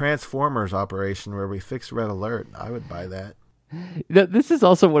 where's our Transformers Operation where we fix Red Alert? I would buy that. This is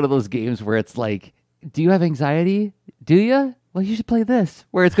also one of those games where it's like, do you have anxiety? Do you? Well, you should play this,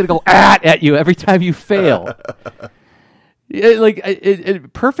 where it's going to go at you every time you fail.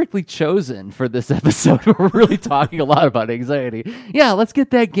 It perfectly chosen for this episode. We're really talking a lot about anxiety. Yeah, let's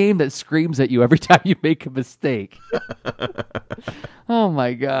get that game that screams at you every time you make a mistake. Oh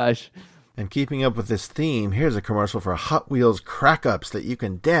my gosh. And keeping up with this theme, here's a commercial for Hot Wheels crack-ups that you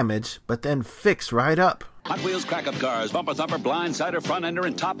can damage, but then fix right up. Hot Wheels crack-up cars, bumper thumper, blind sider, front ender,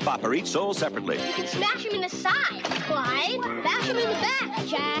 and top bopper, each sold separately. You can smash them in the side, Clyde. Bash them in the back,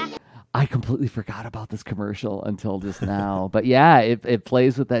 Jack. I completely forgot about this commercial until just now. But yeah, it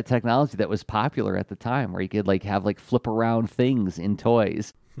plays with that technology that was popular at the time, where you could have flip around things in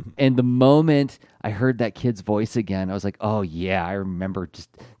toys. And the moment I heard that kid's voice again, I was like, oh yeah, I remember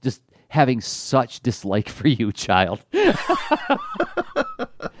just having such dislike for you, child.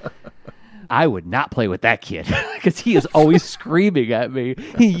 I would not play with that kid because he is always screaming at me.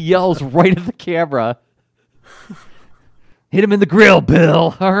 He yells right at the camera. Hit him in the grill,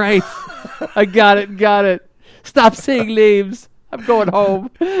 Bill. All right. I got it. Stop saying names. I'm going home.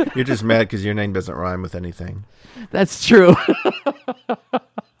 You're just mad because your name doesn't rhyme with anything. That's true.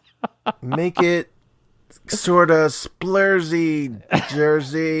 Make it sort of Splursy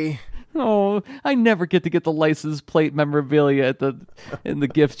Jersey. Oh, I never get to get the license plate memorabilia in the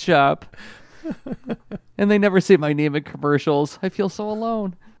gift shop. And they never say my name in commercials. I feel so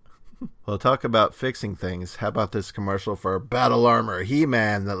alone. Well, talk about fixing things. How about this commercial for Battle Armor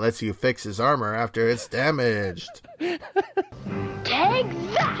He-Man that lets you fix his armor after it's damaged? Take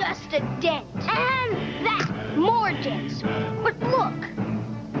that! Just a dent. And that! More dents. But look!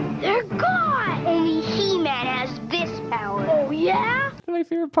 They're gone! Only He-Man has this power. Oh, yeah? My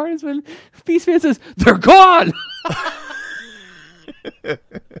favorite part is when Beastman says, they're gone!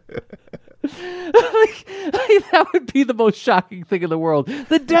 That would be the most shocking thing in the world.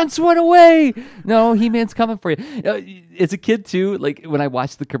 The dents went away. No, He-Man's coming for you. As a kid too, when I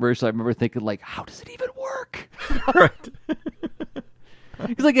watched the commercial, I remember thinking, how does it even work? Right.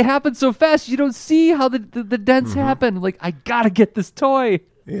 Because it happens so fast, you don't see how the dents happen. I gotta get this toy.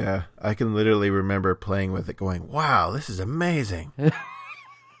 Yeah, I can literally remember playing with it, going, "Wow, this is amazing."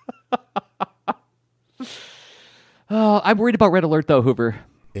 Oh, I'm worried about Red Alert though, Hoover.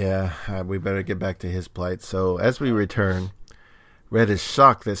 Yeah, we better get back to his plight. So as we return, Red is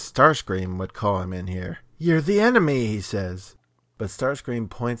shocked that Starscream would call him in here. "You're the enemy," he says. But Starscream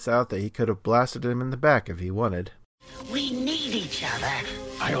points out that he could have blasted him in the back if he wanted. We need each other.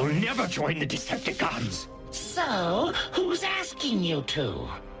 I'll never join the Decepticons. So, who's asking you to?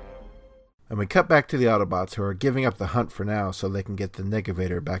 And we cut back to the Autobots, who are giving up the hunt for now so they can get the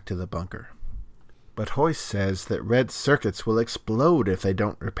Negavator back to the bunker. But Hoist says that Red's circuits will explode if they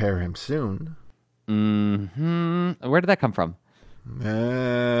don't repair him soon. Where did that come from?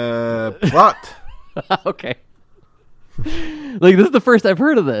 Plot. Okay. This is the first I've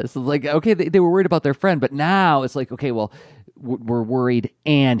heard of this. It's okay, they were worried about their friend, but now it's okay, well, we're worried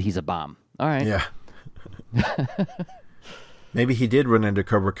and he's a bomb. All right. Yeah. Maybe he did run into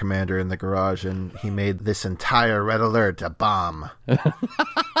Cobra Commander in the garage and he made this entire Red Alert a bomb.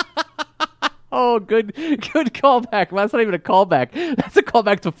 Oh, good callback. Well, that's not even a callback. That's a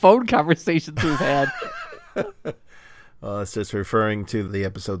callback to phone conversations we've had. Well, it's just referring to the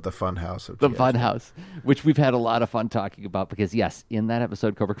episode The Funhouse. The Funhouse, which we've had a lot of fun talking about because, yes, in that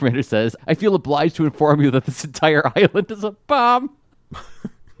episode, Cobra Commander says, "I feel obliged to inform you that this entire island is a bomb."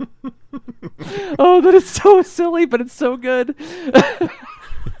 Oh, that is so silly, but it's so good.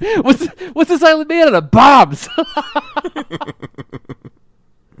 What's this island made out of? Bombs!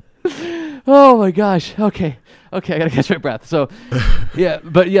 Oh my gosh. Okay, I gotta catch my breath. So, yeah,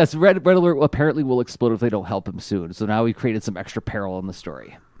 but yes, Red Alert apparently will explode if they don't help him soon. So now we've created some extra peril in the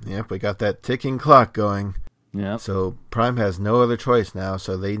story. Yep, we got that ticking clock going. Yeah. So Prime has no other choice now,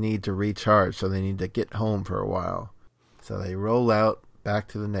 so they need to recharge, so they need to get home for a while. So they roll out back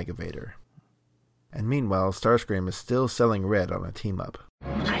to the Negavator. And meanwhile, Starscream is still selling Red on a team-up.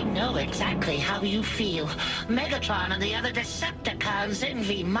 I know exactly how you feel. Megatron and the other Decepticons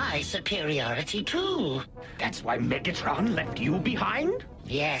envy my superiority, too. That's why Megatron left you behind?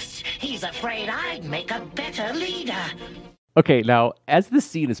 Yes, he's afraid I'd make a better leader. Okay, now, as the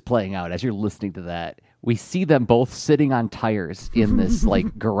scene is playing out, as you're listening to that, we see them both sitting on tires in this,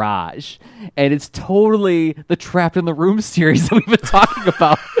 garage. And it's totally the Trapped in the Room series that we've been talking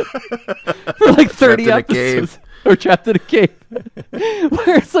about for 30 episodes. Or Trapped in a Cave.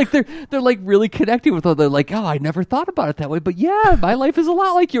 Where it's they're really connecting with one another. Like, oh, I never thought about it that way. But yeah, my life is a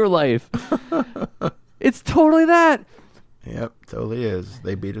lot like your life. It's totally that. Yep, totally is.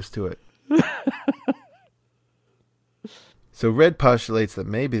 They beat us to it. So Red postulates that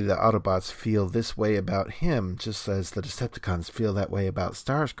maybe the Autobots feel this way about him, just as the Decepticons feel that way about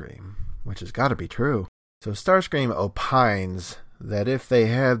Starscream, which has got to be true. So Starscream opines that if they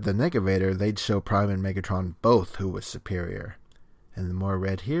had the Negavator, they'd show Prime and Megatron both who was superior. And the more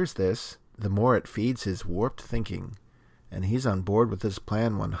Red hears this, the more it feeds his warped thinking, and he's on board with this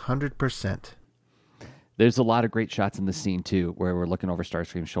plan 100%. There's a lot of great shots in this scene, too, where we're looking over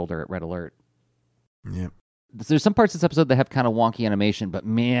Starscream's shoulder at Red Alert. Yep. There's some parts of this episode that have kind of wonky animation, but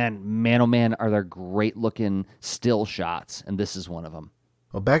man, oh man, are there great-looking still shots, and this is one of them.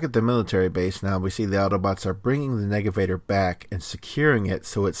 Well, back at the military base now, we see the Autobots are bringing the Negavator back and securing it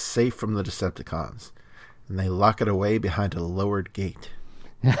so it's safe from the Decepticons, and they lock it away behind a lowered gate.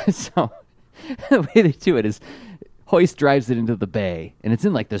 So, the way they do it is Hoist drives it into the bay, and it's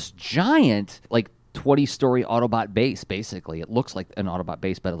in this giant, 20-story Autobot base, basically. It looks like an Autobot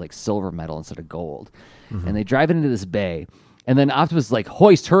base, but silver metal instead of gold. Mm-hmm. And they drive it into this bay. And then Optimus is like,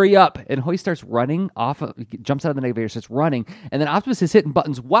 Hoist, hurry up. And Hoist starts running jumps out of the Negavator, starts running. And then Optimus is hitting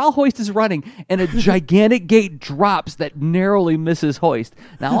buttons while Hoist is running. And a gigantic gate drops that narrowly misses Hoist.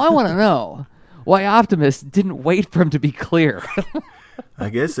 Now, I want to know why Optimus didn't wait for him to be clear. I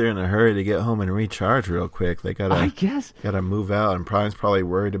guess they're in a hurry to get home and recharge real quick. They gotta move out, and Prime's probably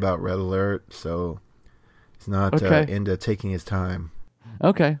worried about Red Alert, so he's not into taking his time.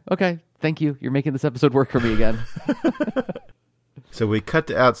 Okay. Thank you. You're making this episode work for me again. So we cut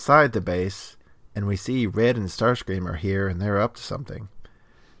to outside the base, and we see Red and Starscream are here, and they're up to something.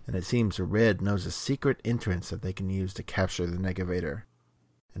 And it seems Red knows a secret entrance that they can use to capture the Negavator.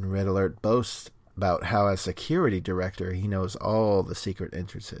 And Red Alert boasts about how, as security director, he knows all the secret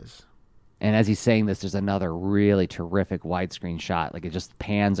entrances. And as he's saying this, there's another really terrific widescreen shot. It just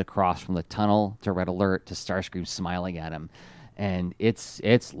pans across from the tunnel to Red Alert to Starscream smiling at him. And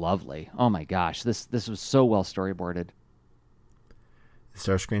it's lovely. Oh my gosh, this was so well storyboarded.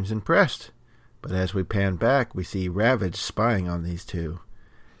 Starscream's impressed, but as we pan back, we see Ravage spying on these two,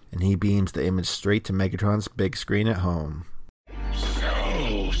 and he beams the image straight to Megatron's big screen at home. So,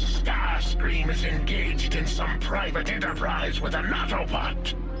 Starscream is engaged in some private enterprise with an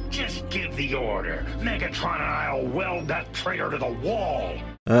Autobot. Just give the order. Megatron and I'll weld that traitor to the wall.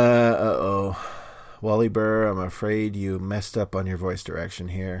 Uh-oh. Wally Burr, I'm afraid you messed up on your voice direction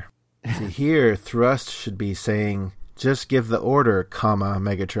here. See, here, Thrust should be saying, just give the order,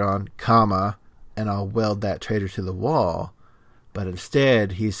 Megatron, and I'll weld that traitor to the wall. But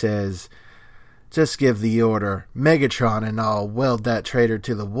instead, he says, just give the order, Megatron, and I'll weld that traitor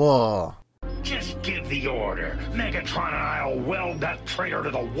to the wall. Just give the order. Megatron and I'll weld that traitor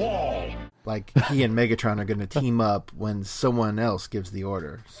to the wall. Like he and Megatron are going to team up when someone else gives the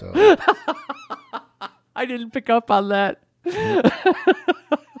order. So I didn't pick up on that.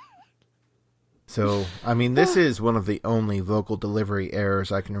 So, I mean, this is one of the only vocal delivery errors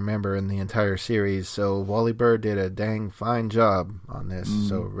I can remember in the entire series, so Wally Burr did a dang fine job on this.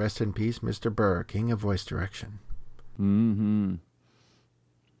 So rest in peace, Mr. Burr, king of voice direction. Mm-hmm.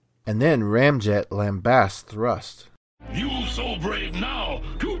 And then Ramjet lambasts Thrust. You so brave now.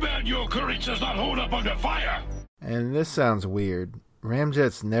 Too bad your courage does not hold up under fire. And this sounds weird.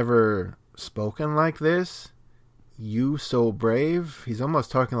 Ramjet's never spoken like this. You so brave? He's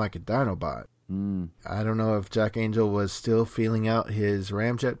almost talking like a Dinobot. I don't know if Jack Angel was still feeling out his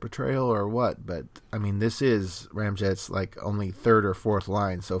Ramjet portrayal or what, but I mean, this is Ramjet's only third or fourth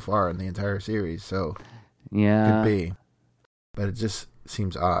line so far in the entire series, so yeah, could be. But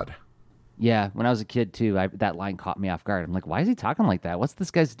seems odd. Yeah, when I was a kid too, that line caught me off guard. I'm like, why is he talking like that? What's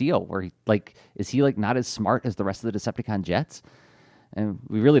this guy's deal? Is he like not as smart as the rest of the Decepticon jets? And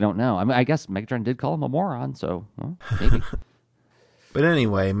we really don't know. I mean, I guess Megatron did call him a moron, so maybe. But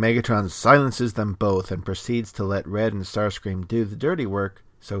anyway, Megatron silences them both and proceeds to let Red and Starscream do the dirty work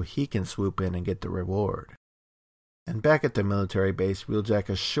so he can swoop in and get the reward. And back at the military base, Wheeljack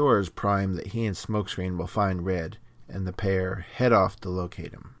assures Prime that he and Smokescreen will find Red, and the pair head off to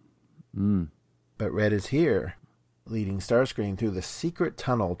locate him. But Red is here, leading Starscream through the secret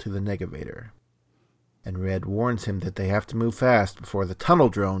tunnel to the Negavator. And Red warns him that they have to move fast before the tunnel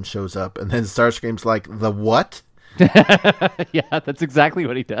drone shows up, and then Starscream's like, the what? Yeah, that's exactly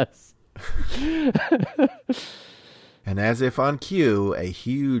what he does. And as if on cue, a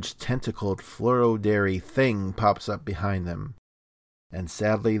huge tentacled fluorodairy thing pops up behind them. And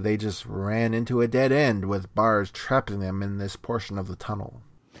sadly, they just ran into a dead end with bars trapping them in this portion of the tunnel.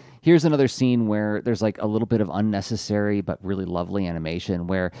 Here's another scene where there's like a little bit of unnecessary but really lovely animation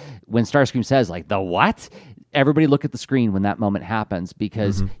where when Starscream says like, the what? Everybody look at the screen when that moment happens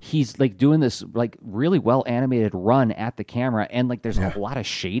because he's like doing this like really well animated run at the camera and like there's a lot of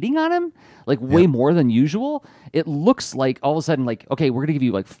shading on him, like way more than usual. It looks like all of a sudden like, okay, we're going to give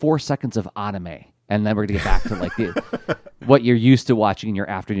you like 4 seconds of anime and then we're going to get back to like what you're used to watching in your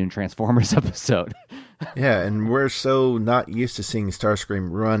afternoon Transformers episode. Yeah, and we're so not used to seeing Starscream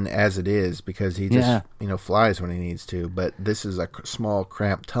run as it is because he just, flies when he needs to. But this is a small,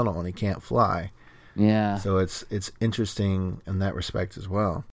 cramped tunnel and he can't fly. Yeah. So it's interesting in that respect as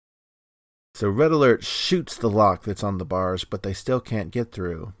well. So Red Alert shoots the lock that's on the bars, but they still can't get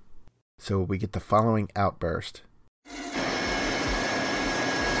through. So we get the following outburst.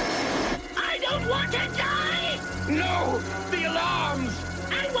 I don't want to die! No! The alarms!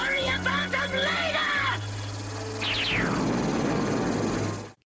 I worry about them later!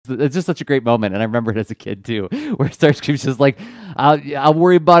 It's just such a great moment, and I remember it as a kid too, where Starscream's just like, "I'll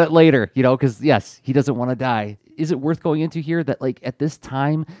worry about it later," because yes, he doesn't want to die. Is it worth going into here that like at this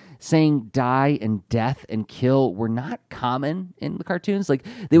time, saying die and death and kill were not common in the cartoons? Like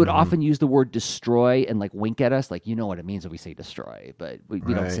they would often use the word destroy and like wink at us, like you know what it means when we say destroy, but we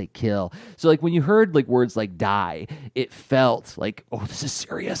don't say kill. So like when you heard like words like die, it felt like, oh, this is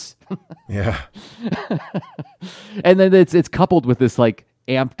serious. Yeah. And then it's coupled with this like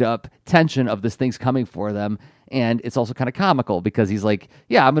amped up tension of this thing's coming for them, and it's also kind of comical because he's like,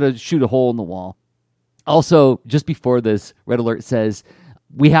 yeah, I'm gonna shoot a hole in the wall. Also, just before this, Red Alert says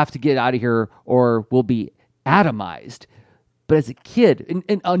we have to get out of here or we'll be atomized. But as a kid,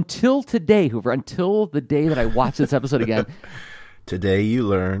 and until today, Hoover, until the day that I watched this episode again, today you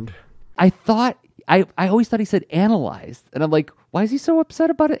learned. I always thought he said analyzed, and I'm like, why is he so upset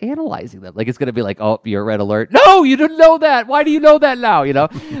about it analyzing them? Like it's gonna be like, oh, you're Red Alert. No, you didn't know that. Why do you know that now?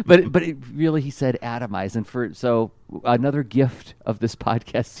 But it really, he said atomized, and so another gift of this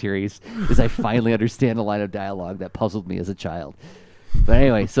podcast series is I finally understand a line of dialogue that puzzled me as a child. But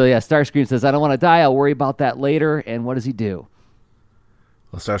anyway, so yeah, Starscream says, I don't want to die. I'll worry about that later. And what does he do?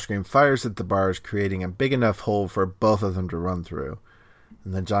 Well, Starscream fires at the bars, creating a big enough hole for both of them to run through.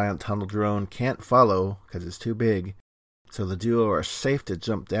 And the giant tunnel drone can't follow because it's too big, so the duo are safe to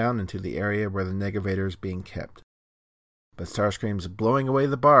jump down into the area where the Negavator is being kept. But Starscream's blowing away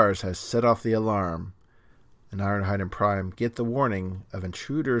the bars has set off the alarm, and Ironhide and Prime get the warning of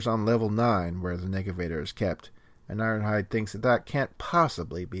intruders on level 9 where the Negavator is kept, and Ironhide thinks that can't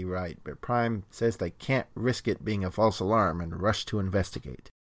possibly be right, but Prime says they can't risk it being a false alarm and rush to investigate.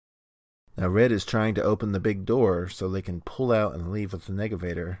 Now Red is trying to open the big door so they can pull out and leave with the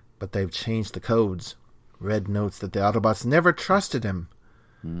Negavator, but they've changed the codes. Red notes that the Autobots never trusted him,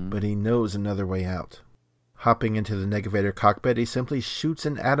 but he knows another way out. Hopping into the Negavator cockpit, he simply shoots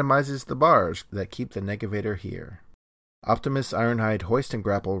and atomizes the bars that keep the Negavator here. Optimus, Ironhide, Hoist, and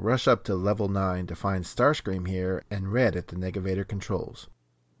Grapple rush up to level 9 to find Starscream here and Red at the Negavator controls.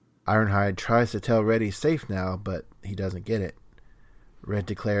 Ironhide tries to tell Red he's safe now, but he doesn't get it. Red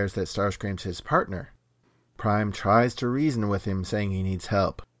declares that Starscream's his partner. Prime tries to reason with him, saying he needs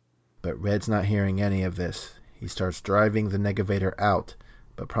help. But Red's not hearing any of this. He starts driving the Negavator out,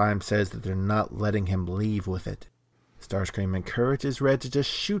 but Prime says that they're not letting him leave with it. Starscream encourages Red to just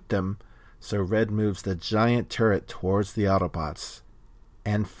shoot them, so Red moves the giant turret towards the Autobots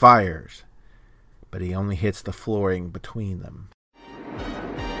and fires. But he only hits the flooring between them.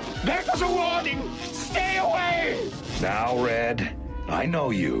 That was a warning! Stay away! Now, Red, I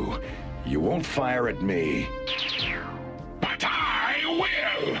know you. You won't fire at me. But I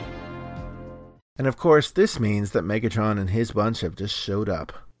will! And of course, this means that Megatron and his bunch have just showed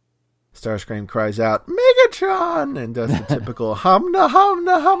up. Starscream cries out, Megatron! And does the typical humna,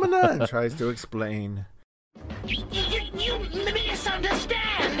 humna, humna, and tries to explain. You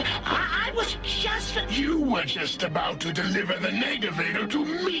misunderstand. I was just... You were just about to deliver the Negavator to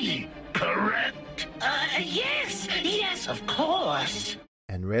me, correct? Yes, of course.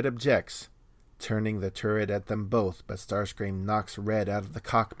 And Red objects, turning the turret at them both, but Starscream knocks Red out of the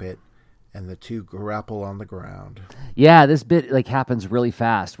cockpit, and the two grapple on the ground. Yeah, this bit happens really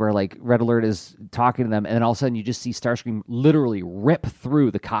fast, where Red Alert is talking to them, and then all of a sudden you just see Starscream literally rip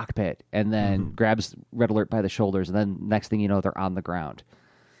through the cockpit, and then grabs Red Alert by the shoulders, and then next thing you know, they're on the ground.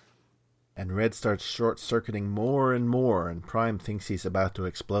 And Red starts short-circuiting more and more, and Prime thinks he's about to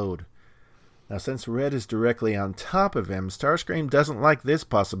explode. Now, since Red is directly on top of him, Starscream doesn't like this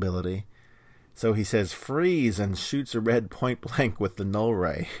possibility. So he says freeze and shoots Red point blank with the null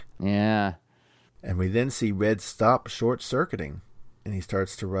ray. Yeah. And we then see Red stop short-circuiting, and he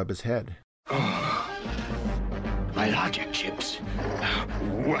starts to rub his head. My logic chips.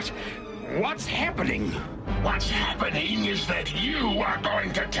 What's happening? What's happening is that you are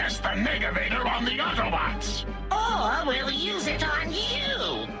going to test the Negavator on the Autobots. Or we'll use it on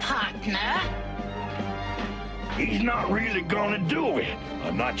you, partner. He's not really gonna do it.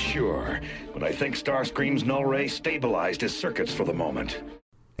 I'm not sure, but I think Starscream's null ray stabilized his circuits for the moment.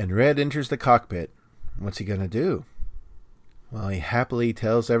 And Red enters the cockpit. What's he gonna do? Well, he happily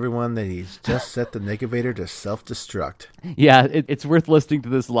tells everyone that he's just set the Negavator to self-destruct. Yeah, it's worth listening to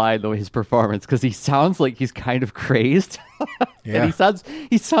this line, though, his performance, because he sounds like he's kind of crazed. Yeah. And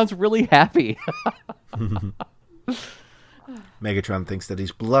he sounds really happy. Megatron thinks that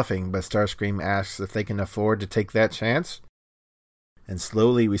he's bluffing, but Starscream asks if they can afford to take that chance. And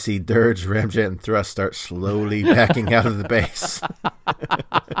slowly we see Dirge, Ramjet, and Thrust start slowly backing out of the base.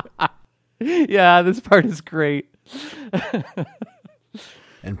 Yeah, this part is great.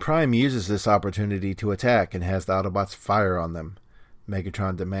 And Prime uses this opportunity to attack and has the Autobots fire on them.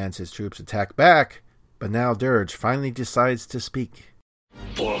 Megatron demands his troops attack back, but now Dirge finally decides to speak.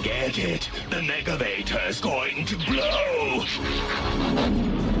 Forget it. The Negavator's going to blow.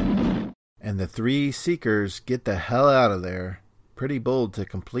 And the three Seekers get the hell out of there. Pretty bold to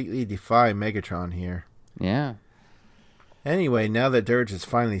completely defy Megatron here. Yeah. Anyway, now that Dirge has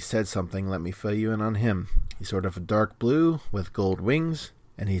finally said something, let me fill you in on him. He's sort of a dark blue with gold wings,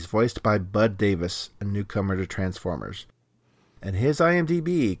 and he's voiced by Bud Davis, a newcomer to Transformers. And his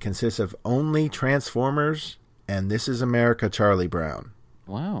IMDb consists of only Transformers and This Is America Charlie Brown.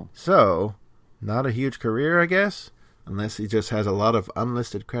 Wow. So, not a huge career, I guess, unless he just has a lot of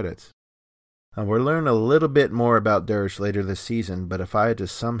unlisted credits. Now, we'll learn a little bit more about Dirge later this season, but if I had to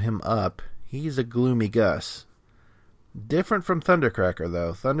sum him up, he's a gloomy Gus. Different from Thundercracker,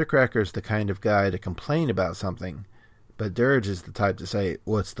 though. Thundercracker's the kind of guy to complain about something, but Dirge is the type to say,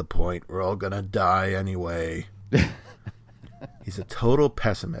 what's the point? We're all gonna die anyway. He's a total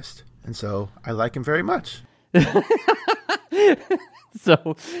pessimist, and so I like him very much.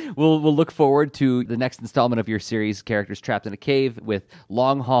 So we'll look forward to the next installment of your series, Characters Trapped in a Cave, with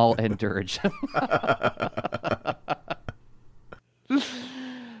Long Haul and Dirge.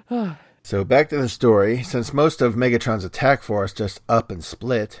 So back to the story. Since most of Megatron's attack force just up and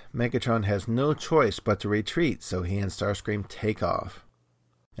split, Megatron has no choice but to retreat, so he and Starscream take off.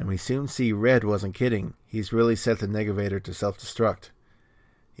 And we soon see Red wasn't kidding. He's really set the Negavator to self-destruct.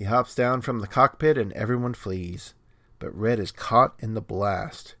 He hops down from the cockpit and everyone flees. But Red is caught in the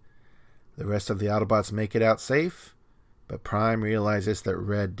blast. The rest of the Autobots make it out safe, but Prime realizes that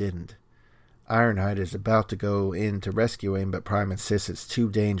Red didn't. Ironhide is about to go in to rescue him, but Prime insists it's too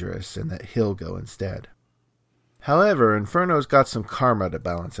dangerous and that he'll go instead. However, Inferno's got some karma to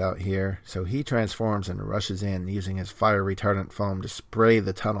balance out here, so he transforms and rushes in using his fire retardant foam to spray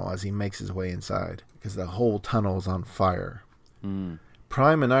the tunnel as he makes his way inside, because the whole tunnel's on fire.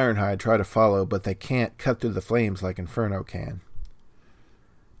 Prime and Ironhide try to follow, but they can't cut through the flames like Inferno can.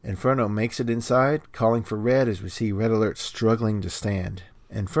 Inferno makes it inside, calling for Red as we see Red Alert struggling to stand.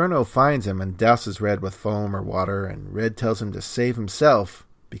 Inferno finds him and douses Red with foam or water, and Red tells him to save himself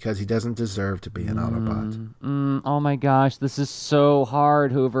because he doesn't deserve to be an Autobot. Oh my gosh, this is so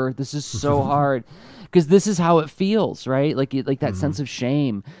hard, Hoover. This is so hard. Because this is how it feels, right? Like that sense of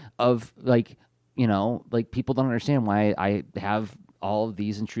shame of, people don't understand why I have all of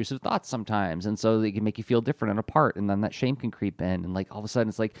these intrusive thoughts sometimes, and so they can make you feel different and apart, and then that shame can creep in, and all of a sudden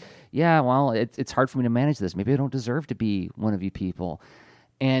it's like, yeah, well, it's hard for me to manage this. Maybe I don't deserve to be one of you people.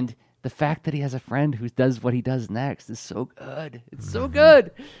 And the fact that he has a friend who does what he does next is so good. It's so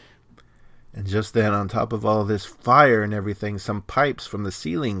good. And just then, on top of all this fire and everything, some pipes from the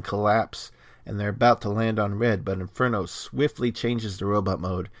ceiling collapse, and they're about to land on Red, but Inferno swiftly changes to robot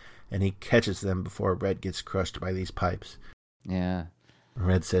mode, and he catches them before Red gets crushed by these pipes. Yeah.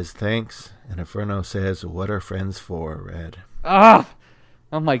 Red says thanks, and Inferno says, "What are friends for, Red?" Oh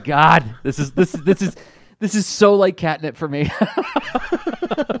my God! This is so like catnip for me.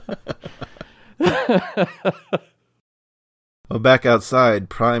 Well, back outside,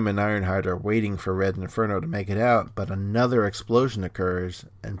 Prime and Ironhide are waiting for Red and Inferno to make it out, but another explosion occurs,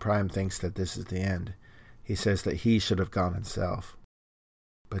 and Prime thinks that this is the end. He says that he should have gone himself.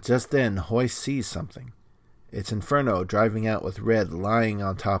 But just then, Hoist sees something. It's Inferno driving out with Red lying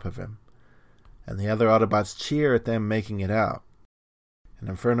on top of him. And the other Autobots cheer at them making it out. And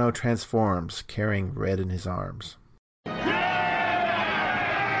Inferno transforms, carrying Red in his arms.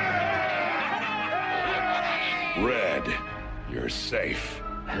 Red, you're safe.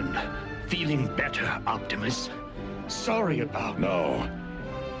 And feeling better, Optimus. Sorry about... No.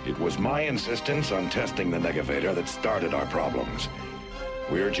 It was my insistence on testing the Negavator that started our problems.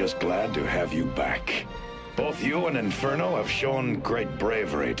 We're just glad to have you back. Both you and Inferno have shown great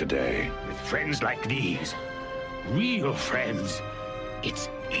bravery today. With friends like these, real friends, it's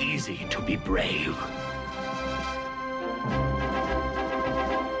easy to be brave.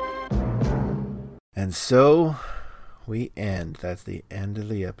 And so we end. That's the end of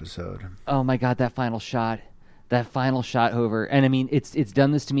the episode. Oh my God, that final shot, Hoover. And I mean, it's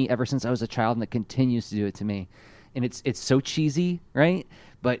done this to me ever since I was a child, and it continues to do it to me. And it's so cheesy, right?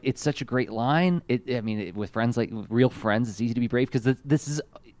 But it's such a great line. With friends, like real friends, it's easy to be brave, because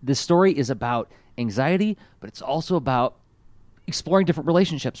this story is about anxiety, but it's also about exploring different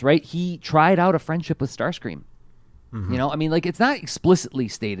relationships, right? He tried out a friendship with Starscream. Mm-hmm. You know, I mean, like, it's not explicitly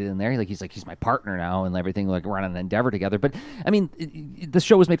stated in there. Like, he's my partner now and everything. Like, we're on an endeavor together. But, I mean, the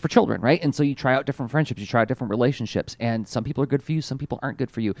show was made for children, right? And so you try out different friendships. You try out different relationships. And some people are good for you. Some people aren't good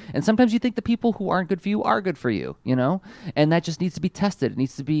for you. And sometimes you think the people who aren't good for you are good for you, you know? And that just needs to be tested. It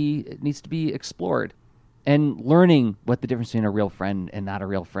needs to be explored. And learning what the difference between a real friend and not a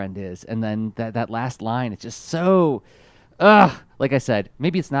real friend is. And then that last line, it's just so... like I said,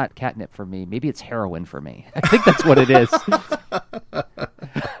 maybe it's not catnip for me. Maybe it's heroin for me. I think that's what it is.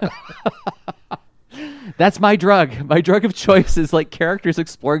 That's my drug. My drug of choice is like characters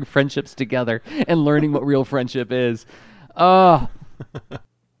exploring friendships together and learning what real friendship is. And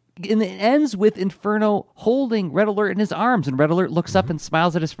it ends with Inferno holding Red Alert in his arms, and Red Alert looks up and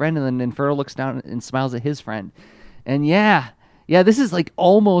smiles at his friend, and then Inferno looks down and smiles at his friend. And yeah, this is like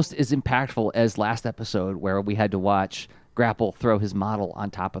almost as impactful as last episode where we had to watch Grapple throw his model on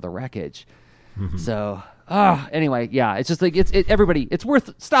top of the wreckage. Mm-hmm. So, anyway, yeah, it's just like everybody. It's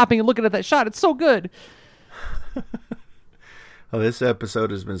worth stopping and looking at that shot. It's so good. Well, this episode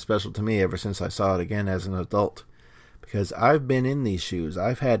has been special to me ever since I saw it again as an adult, because I've been in these shoes.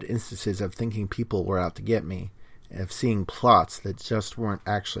 I've had instances of thinking people were out to get me, of seeing plots that just weren't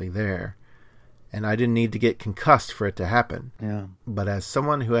actually there. And I didn't need to get concussed for it to happen. Yeah. But as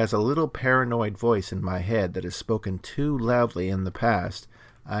someone who has a little paranoid voice in my head that has spoken too loudly in the past,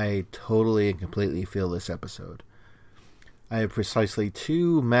 I totally and completely feel this episode. I have precisely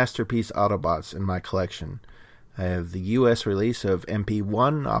 2 masterpiece Autobots in my collection. I have the US release of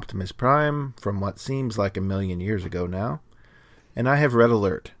MP1 Optimus Prime from what seems like a million years ago now. And I have Red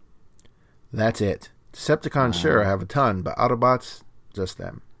Alert. That's it. Decepticons, sure, I have a ton, but Autobots, just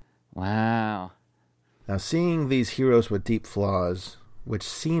them. Wow. Now, seeing these heroes with deep flaws, which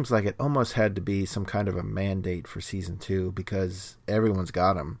seems like it almost had to be some kind of a mandate for Season 2, because everyone's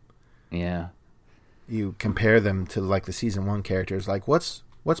got them. Yeah. You compare them to, like, the Season 1 characters, like, what's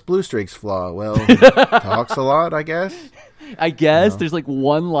Blue Streak's flaw? Well, he talks a lot, I guess. There's, like,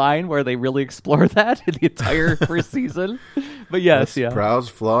 one line where they really explore that in the entire first season. But yes, yeah. Prowl's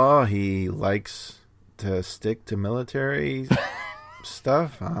flaw, he likes to stick to military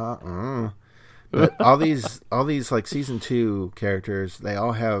stuff. But all these like Season 2 characters, they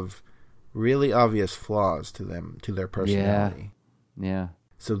all have really obvious flaws to them, to their personality. Yeah.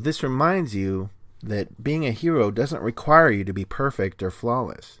 So this reminds you that being a hero doesn't require you to be perfect or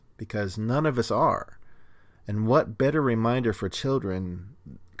flawless, because none of us are. And what better reminder for children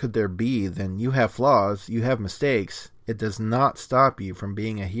could there be than you have flaws, you have mistakes. It does not stop you from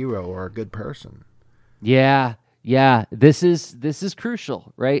being a hero or a good person. Yeah. Yeah, this is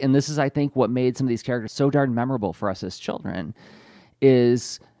crucial, right? And this is, I think, what made some of these characters so darn memorable for us as children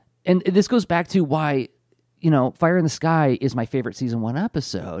is, and this goes back to why, Fire in the Sky is my favorite Season 1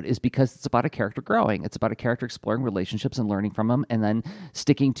 episode, is because it's about a character growing. It's about a character exploring relationships and learning from them, and then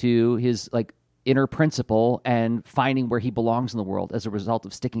sticking to his, like, inner principle and finding where he belongs in the world as a result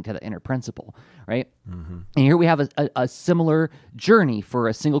of sticking to the inner principle, right? Mm-hmm. And here we have a similar journey for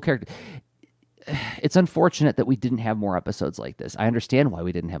a single character. it's unfortunate that we didn't have more episodes like this. I understand why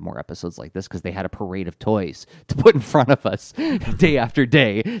we didn't have more episodes like this, because they had a parade of toys to put in front of us day after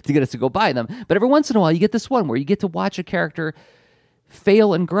day to get us to go buy them. But every once in a while, you get this one where you get to watch a character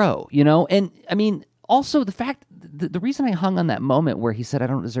fail and grow, you know? And I mean, also the fact, the reason I hung on that moment where he said, I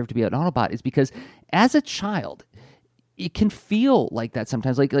don't deserve to be an Autobot, is because as a child, it can feel like that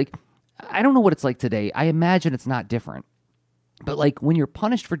sometimes. Like I don't know what it's like today. I imagine it's not different. But like when you're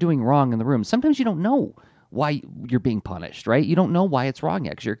punished for doing wrong in the room, sometimes you don't know why you're being punished, right? You don't know why it's wrong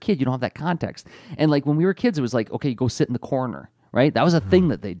yet because you're a kid. You don't have that context. And like when we were kids, it was like, okay, go sit in the corner, right? That was a thing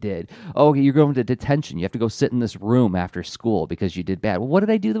that they did. Oh, okay, you're going to detention. You have to go sit in this room after school because you did bad. Well, what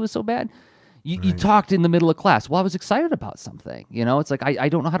did I do that was so bad? You talked in the middle of class. Well, I was excited about something. You know, it's like, I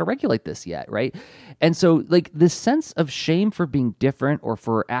don't know how to regulate this yet, right? And so, like, this sense of shame for being different or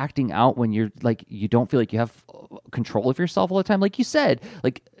for acting out when you're, like, you don't feel like you have control of yourself all the time. Like you said,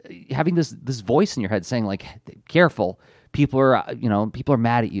 like, having this voice in your head saying, like, careful, people are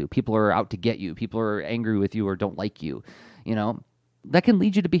mad at you. People are out to get you. People are angry with you or don't like you, you know? That can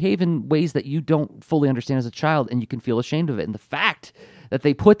lead you to behave in ways that you don't fully understand as a child, and you can feel ashamed of it. And the fact that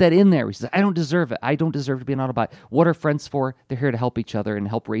they put that in there, he says, I don't deserve it. I don't deserve to be an Autobot. What are friends for? They're here to help each other and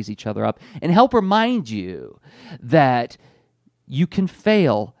help raise each other up and help remind you that you can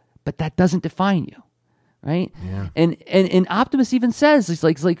fail, but that doesn't define you, right? Yeah. And Optimus even says, he's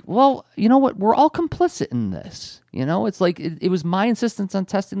like, well, you know what? We're all complicit in this. You know, it's like it was my insistence on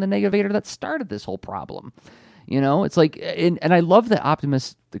testing the Negavator that started this whole problem. You know, it's like, and I love that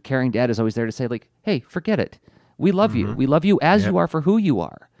Optimus, the caring dad, is always there to say, like, hey, forget it. We love you. We love you as you are for who you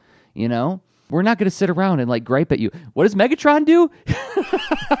are. You know, we're not going to sit around and like gripe at you. What does Megatron do?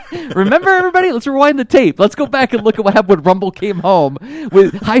 Remember, everybody? Let's rewind the tape. Let's go back and look at what happened when Rumble came home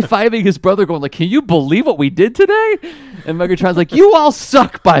with high-fiving his brother going like, can you believe what we did today? And Megatron's like, you all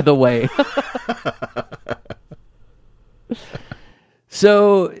suck, by the way.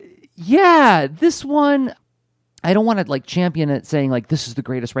 So, yeah, this one, I don't want to like champion it saying like this is the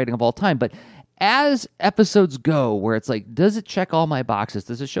greatest writing of all time, but as episodes go, where it's like, does it check all my boxes?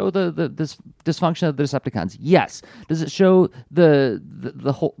 Does it show this dysfunction of the Decepticons? Yes. Does it show the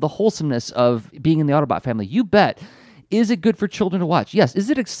wholesomeness of being in the Autobot family? You bet. Is it good for children to watch? Yes.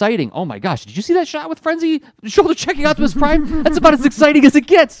 Is it exciting? Oh my gosh! Did you see that shot with Frenzy shoulder checking Optimus Prime? That's about as exciting as it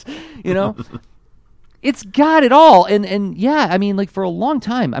gets. You know, it's got it all. And yeah, I mean, like for a long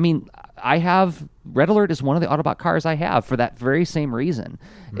time, I mean, I have Red Alert is one of the Autobot cars I have for that very same reason.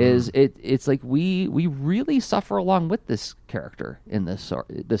 It's like we really suffer along with this character in this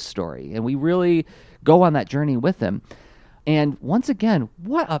story, and we really go on that journey with him. And once again,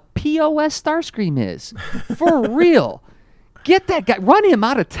 what a POS Starscream is. For real. Get that guy, run him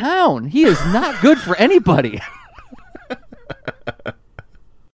out of town. He is not good for anybody.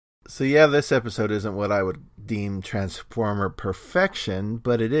 So yeah, this episode isn't what I would deem Transformer perfection,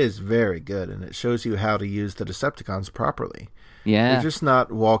 but it is very good, and it shows you how to use the Decepticons properly. Yeah. They're just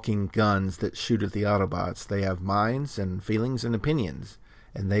not walking guns that shoot at the Autobots. They have minds and feelings and opinions,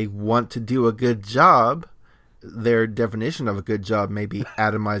 and they want to do a good job. Their definition of a good job may be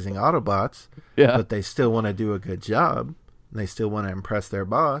atomizing Autobots, but they still want to do a good job. They still want to impress their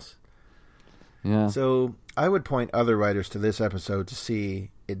boss. Yeah. So I would point other writers to this episode to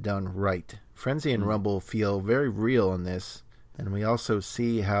see it done right. Frenzy and Rumble feel very real in this, and we also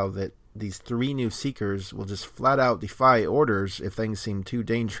see how that these three new Seekers will just flat out defy orders if things seem too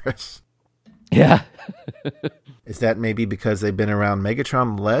dangerous. Yeah. Is that maybe because they've been around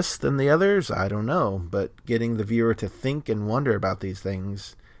Megatron less than the others? I don't know, but getting the viewer to think and wonder about these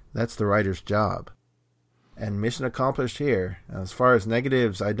things, that's the writer's job. And mission accomplished here. As far as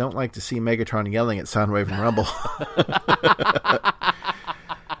negatives, I don't like to see Megatron yelling at Soundwave and Rumble.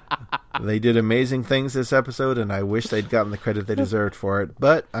 They did amazing things this episode, and I wish they'd gotten the credit they deserved for it.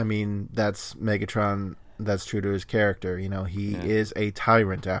 But, I mean, that's Megatron. That's true to his character. You know, he is a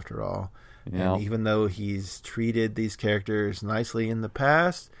tyrant after all. Yeah. And even though he's treated these characters nicely in the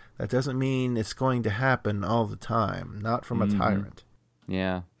past, that doesn't mean it's going to happen all the time. Not from a tyrant.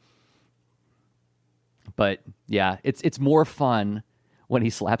 Yeah. But, yeah, it's more fun when he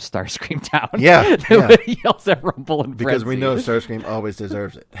slaps Starscream down. Yeah. Than when he yells at Rumble and Because Frenzy. we know Starscream always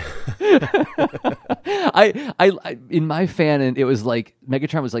deserves it. I in my fan, and it was like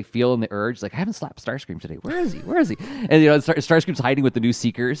Megatron was like feeling the urge, like I haven't slapped Starscream today. Where is he? And you know, Starscream's hiding with the new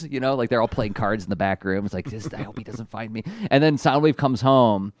Seekers. You know, like they're all playing cards in the back room. It's like, I hope he doesn't find me. And then Soundwave comes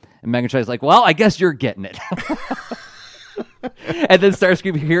home, and Megatron's like, well, I guess you're getting it. And then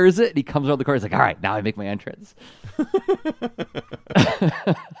Starscream hears it, and he comes around the corner. He's like, all right, now I make my entrance.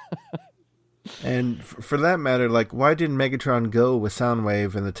 And for that matter, like, why didn't Megatron go with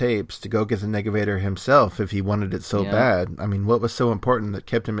Soundwave and the tapes to go get the Negavator himself if he wanted it so bad? I mean, what was so important that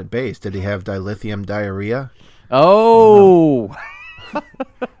kept him at base? Did he have dilithium diarrhea? Oh!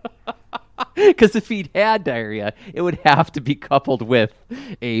 Because if he'd had diarrhea, it would have to be coupled with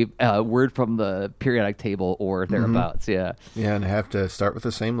a word from the periodic table or thereabouts, Yeah, and have to start with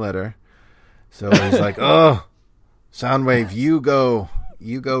the same letter. So he's like, oh, Soundwave, you go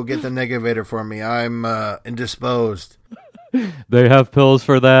get the Negavator for me. I'm indisposed. They have pills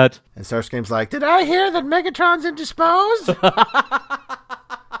for that. And Starscream's like, did I hear that Megatron's indisposed? Shut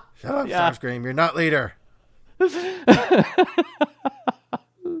up, Starscream. You're not leader.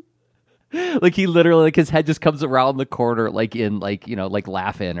 Like he literally, like his head just comes around the corner, like in, like, you know, like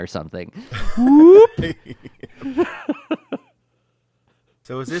Laugh-In or something. Whoop.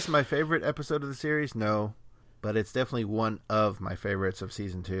 So is this my favorite episode of the series? No, but it's definitely one of my favorites of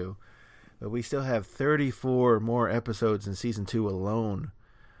season 2. But we still have 34 more episodes in season 2 alone.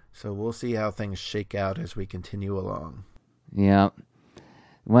 So we'll see how things shake out as we continue along. Yeah.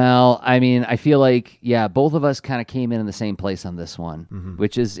 Well, I mean, I feel like, both of us kind of came in the same place on this one,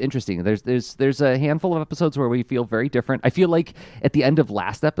 which is interesting. There's a handful of episodes where we feel very different. I feel like at the end of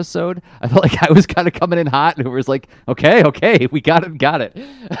last episode, I felt like I was kind of coming in hot, and it was like, okay, we got it.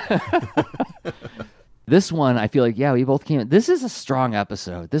 This one, I feel like, we both came in. This is a strong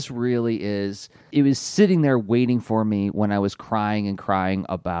episode. This really is. It was sitting there waiting for me when I was crying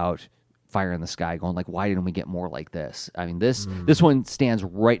about Fire in the Sky, going like, why didn't we get more like this? I mean, this one stands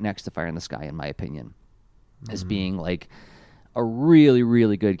right next to Fire in the Sky, in my opinion, as being like a really,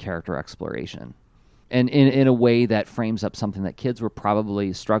 really good character exploration. And in a way that frames up something that kids were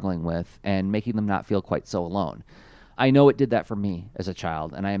probably struggling with and making them not feel quite so alone. I know it did that for me as a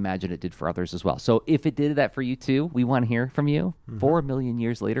child, and I imagine it did for others as well. So if it did that for you too, we want to hear from you. 4 million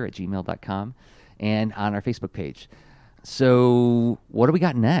years later at gmail.com and on our Facebook page. So what do we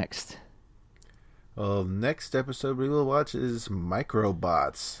got next? Well, next episode we will watch is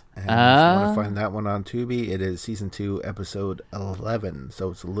Microbots. And if you want to find that one on Tubi, it is season 2, episode 11. So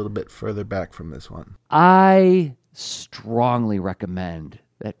it's a little bit further back from this one. I strongly recommend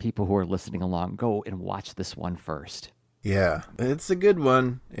that people who are listening along go and watch this one first. Yeah, it's a good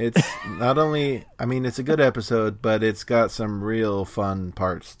one. It's not only, I mean, it's a good episode, but it's got some real fun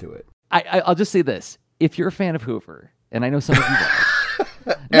parts to it. I'll just say this. If you're a fan of Hoover, and I know some of you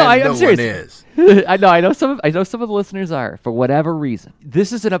are, I'm serious. I know some of the listeners are, for whatever reason.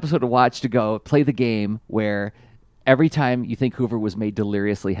 This is an episode to watch, to go play the game where every time you think Hoover was made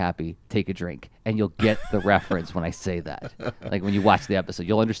deliriously happy, take a drink, and you'll get the reference when I say that. Like when you watch the episode,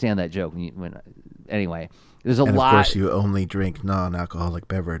 you'll understand that joke. Anyway, there's a lot. And of course, you only drink non-alcoholic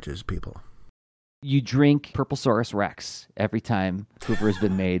beverages, people. You drink Purplesaurus Rex every time Hoover has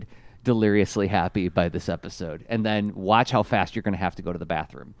been made deliriously happy by this episode, and then watch how fast you're going to have to go to the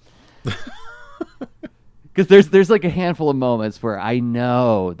bathroom. Because there's like a handful of moments where I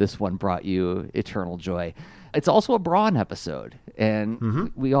know this one brought you eternal joy. It's also a Brawn episode,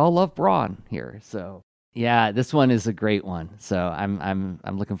 and we all love Brawn here. So yeah, this one is a great one. So I'm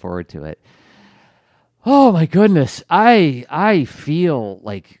looking forward to it. Oh my goodness, I feel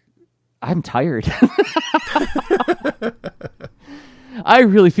like I'm tired. I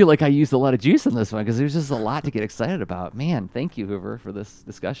really feel like I used a lot of juice in this one because there's just a lot to get excited about. Man, thank you, Hoover, for this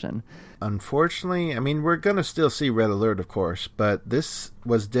discussion. Unfortunately, I mean, we're going to still see Red Alert, of course, but this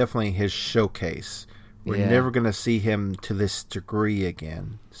was definitely his showcase. We're never going to see him to this degree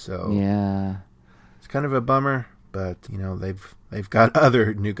again. So yeah, it's kind of a bummer, but you know, they've got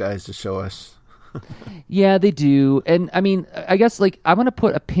other new guys to show us. Yeah, they do. And I mean, I guess like I'm going to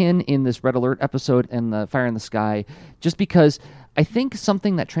put a pin in this Red Alert episode and the Fire in the Sky just because I think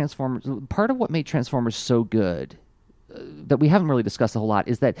something that part of what made Transformers so good that we haven't really discussed a whole lot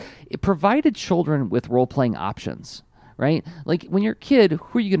is that it provided children with role-playing options, right? Like when you're a kid,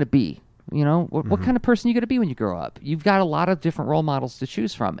 who are you going to be? You know, what kind of person are you going to be when you grow up? You've got a lot of different role models to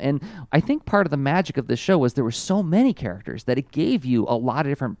choose from. And I think part of the magic of this show was there were so many characters that it gave you a lot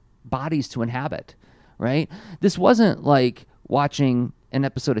of different bodies to inhabit, right? This wasn't like watching an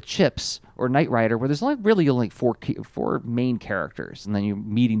episode of Chips or Knight Rider where there's only four main characters and then you're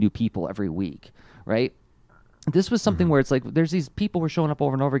meeting new people every week, right? This was something where it's like there's these people who are showing up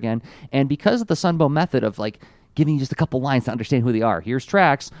over and over again, and because of the Sunbow method of like giving you just a couple lines to understand who they are. Here's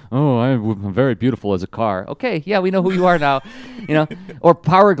Trax. Oh, I'm very beautiful as a car. Okay, yeah, we know who you are now. You know, or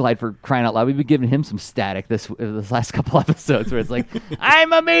Power Glide, for crying out loud. We've been giving him some static this last couple episodes where it's like,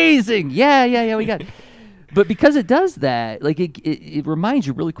 I'm amazing. Yeah, we got. But because it does that, like it reminds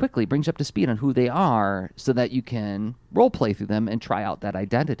you really quickly, brings you up to speed on who they are so that you can role play through them and try out that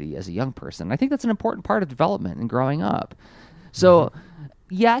identity as a young person. I think that's an important part of development and growing up. So,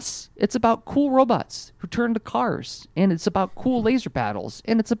 yes, it's about cool robots who turn to cars, and it's about cool laser battles,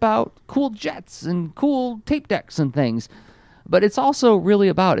 and it's about cool jets and cool tape decks and things. But it's also really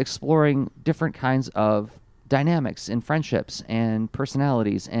about exploring different kinds of dynamics and friendships and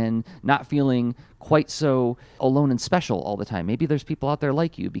personalities and not feeling quite so alone and special all the time. Maybe there's people out there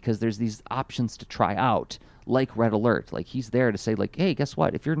like you because there's these options to try out, like Red Alert. Like, he's there to say, like, hey, guess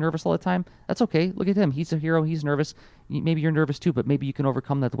what? If you're nervous all the time, that's okay. Look at him. He's a hero. He's nervous. Maybe you're nervous too, but maybe you can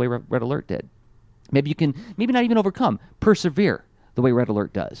overcome that the way Red Alert did. Maybe you can, maybe not even overcome, persevere the way Red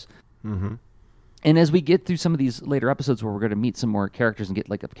Alert does. Mm-hmm. And as we get through some of these later episodes where we're going to meet some more characters and get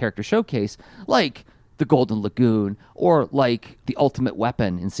like a character showcase, like the Golden Lagoon or like the Ultimate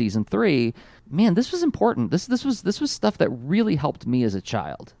Weapon in season 3, man, this was important. This was stuff that really helped me as a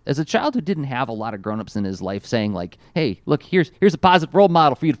child who didn't have a lot of grown-ups in his life saying like, hey, look, here's a positive role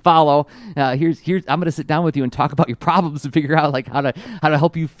model for you to follow. Here's I'm going to sit down with you and talk about your problems and figure out like how to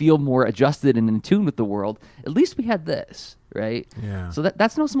help you feel more adjusted and in tune with the world. At least we had this, right? Yeah. So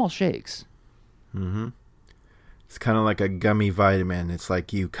that's no small shakes. Mm-hmm. It's kind of like a gummy vitamin. It's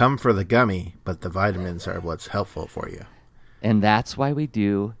like you come for the gummy, but the vitamins are what's helpful for you. And that's why we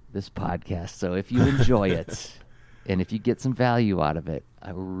do this podcast. So if you enjoy it and if you get some value out of it,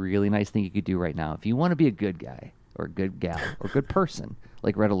 a really nice thing you could do right now, if you want to be a good guy or a good gal or a good person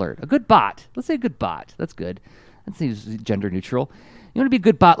like Red Alert, a good bot, let's say a good bot. That's good. That seems gender neutral. You want to be a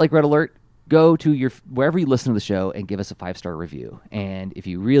good bot like Red Alert? Go to wherever you listen to the show and give us a 5-star review. And if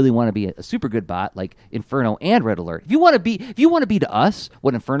you really want to be a super good bot like Inferno and Red Alert, if you want to be to us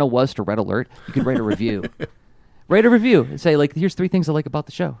what Inferno was to Red Alert, you could write a review. Write a review and say like, here's 3 things I like about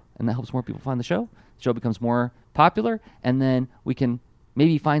the show, and that helps more people find the show. The show becomes more popular, and then we can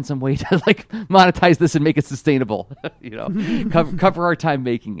maybe find some way to like monetize this and make it sustainable. Cover our time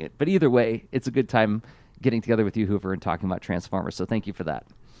making it. But either way, it's a good time getting together with you, Hoover, and talking about Transformers. So thank you for that.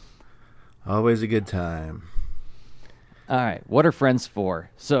 Always a good time. All right. What are friends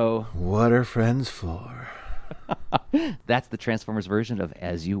for? What are friends for? That's the Transformers version of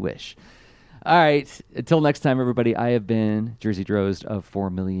As You Wish. All right. Until next time, everybody, I have been Jersey Drozd of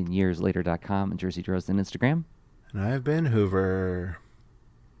 4millionyearslater.com and Jersey Drozd on Instagram. And I've been Hoover.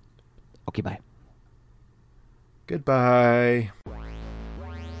 Okay, bye. Goodbye.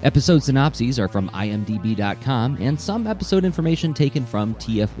 Episode synopses are from imdb.com and some episode information taken from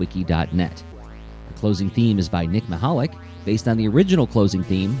tfwiki.net. The closing theme is by Nick Mihalik, based on the original closing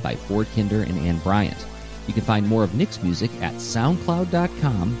theme by Ford Kinder and Ann Bryant. You can find more of Nick's music at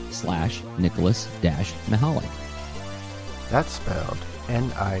soundcloud.com/Nicholas-Mihalik. That's spelled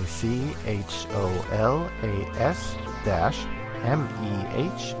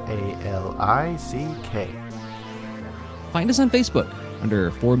NICHOLAS-MEHALICK. Find us on Facebook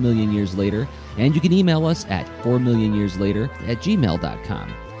under 4 Million Years Later, and you can email us at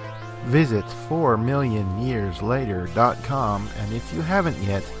 4millionyearslater@gmail.com. Visit 4millionyearslater.com, and if you haven't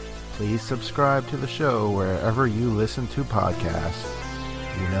yet, please subscribe to the show wherever you listen to podcasts.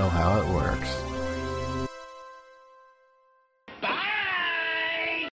 You know how it works.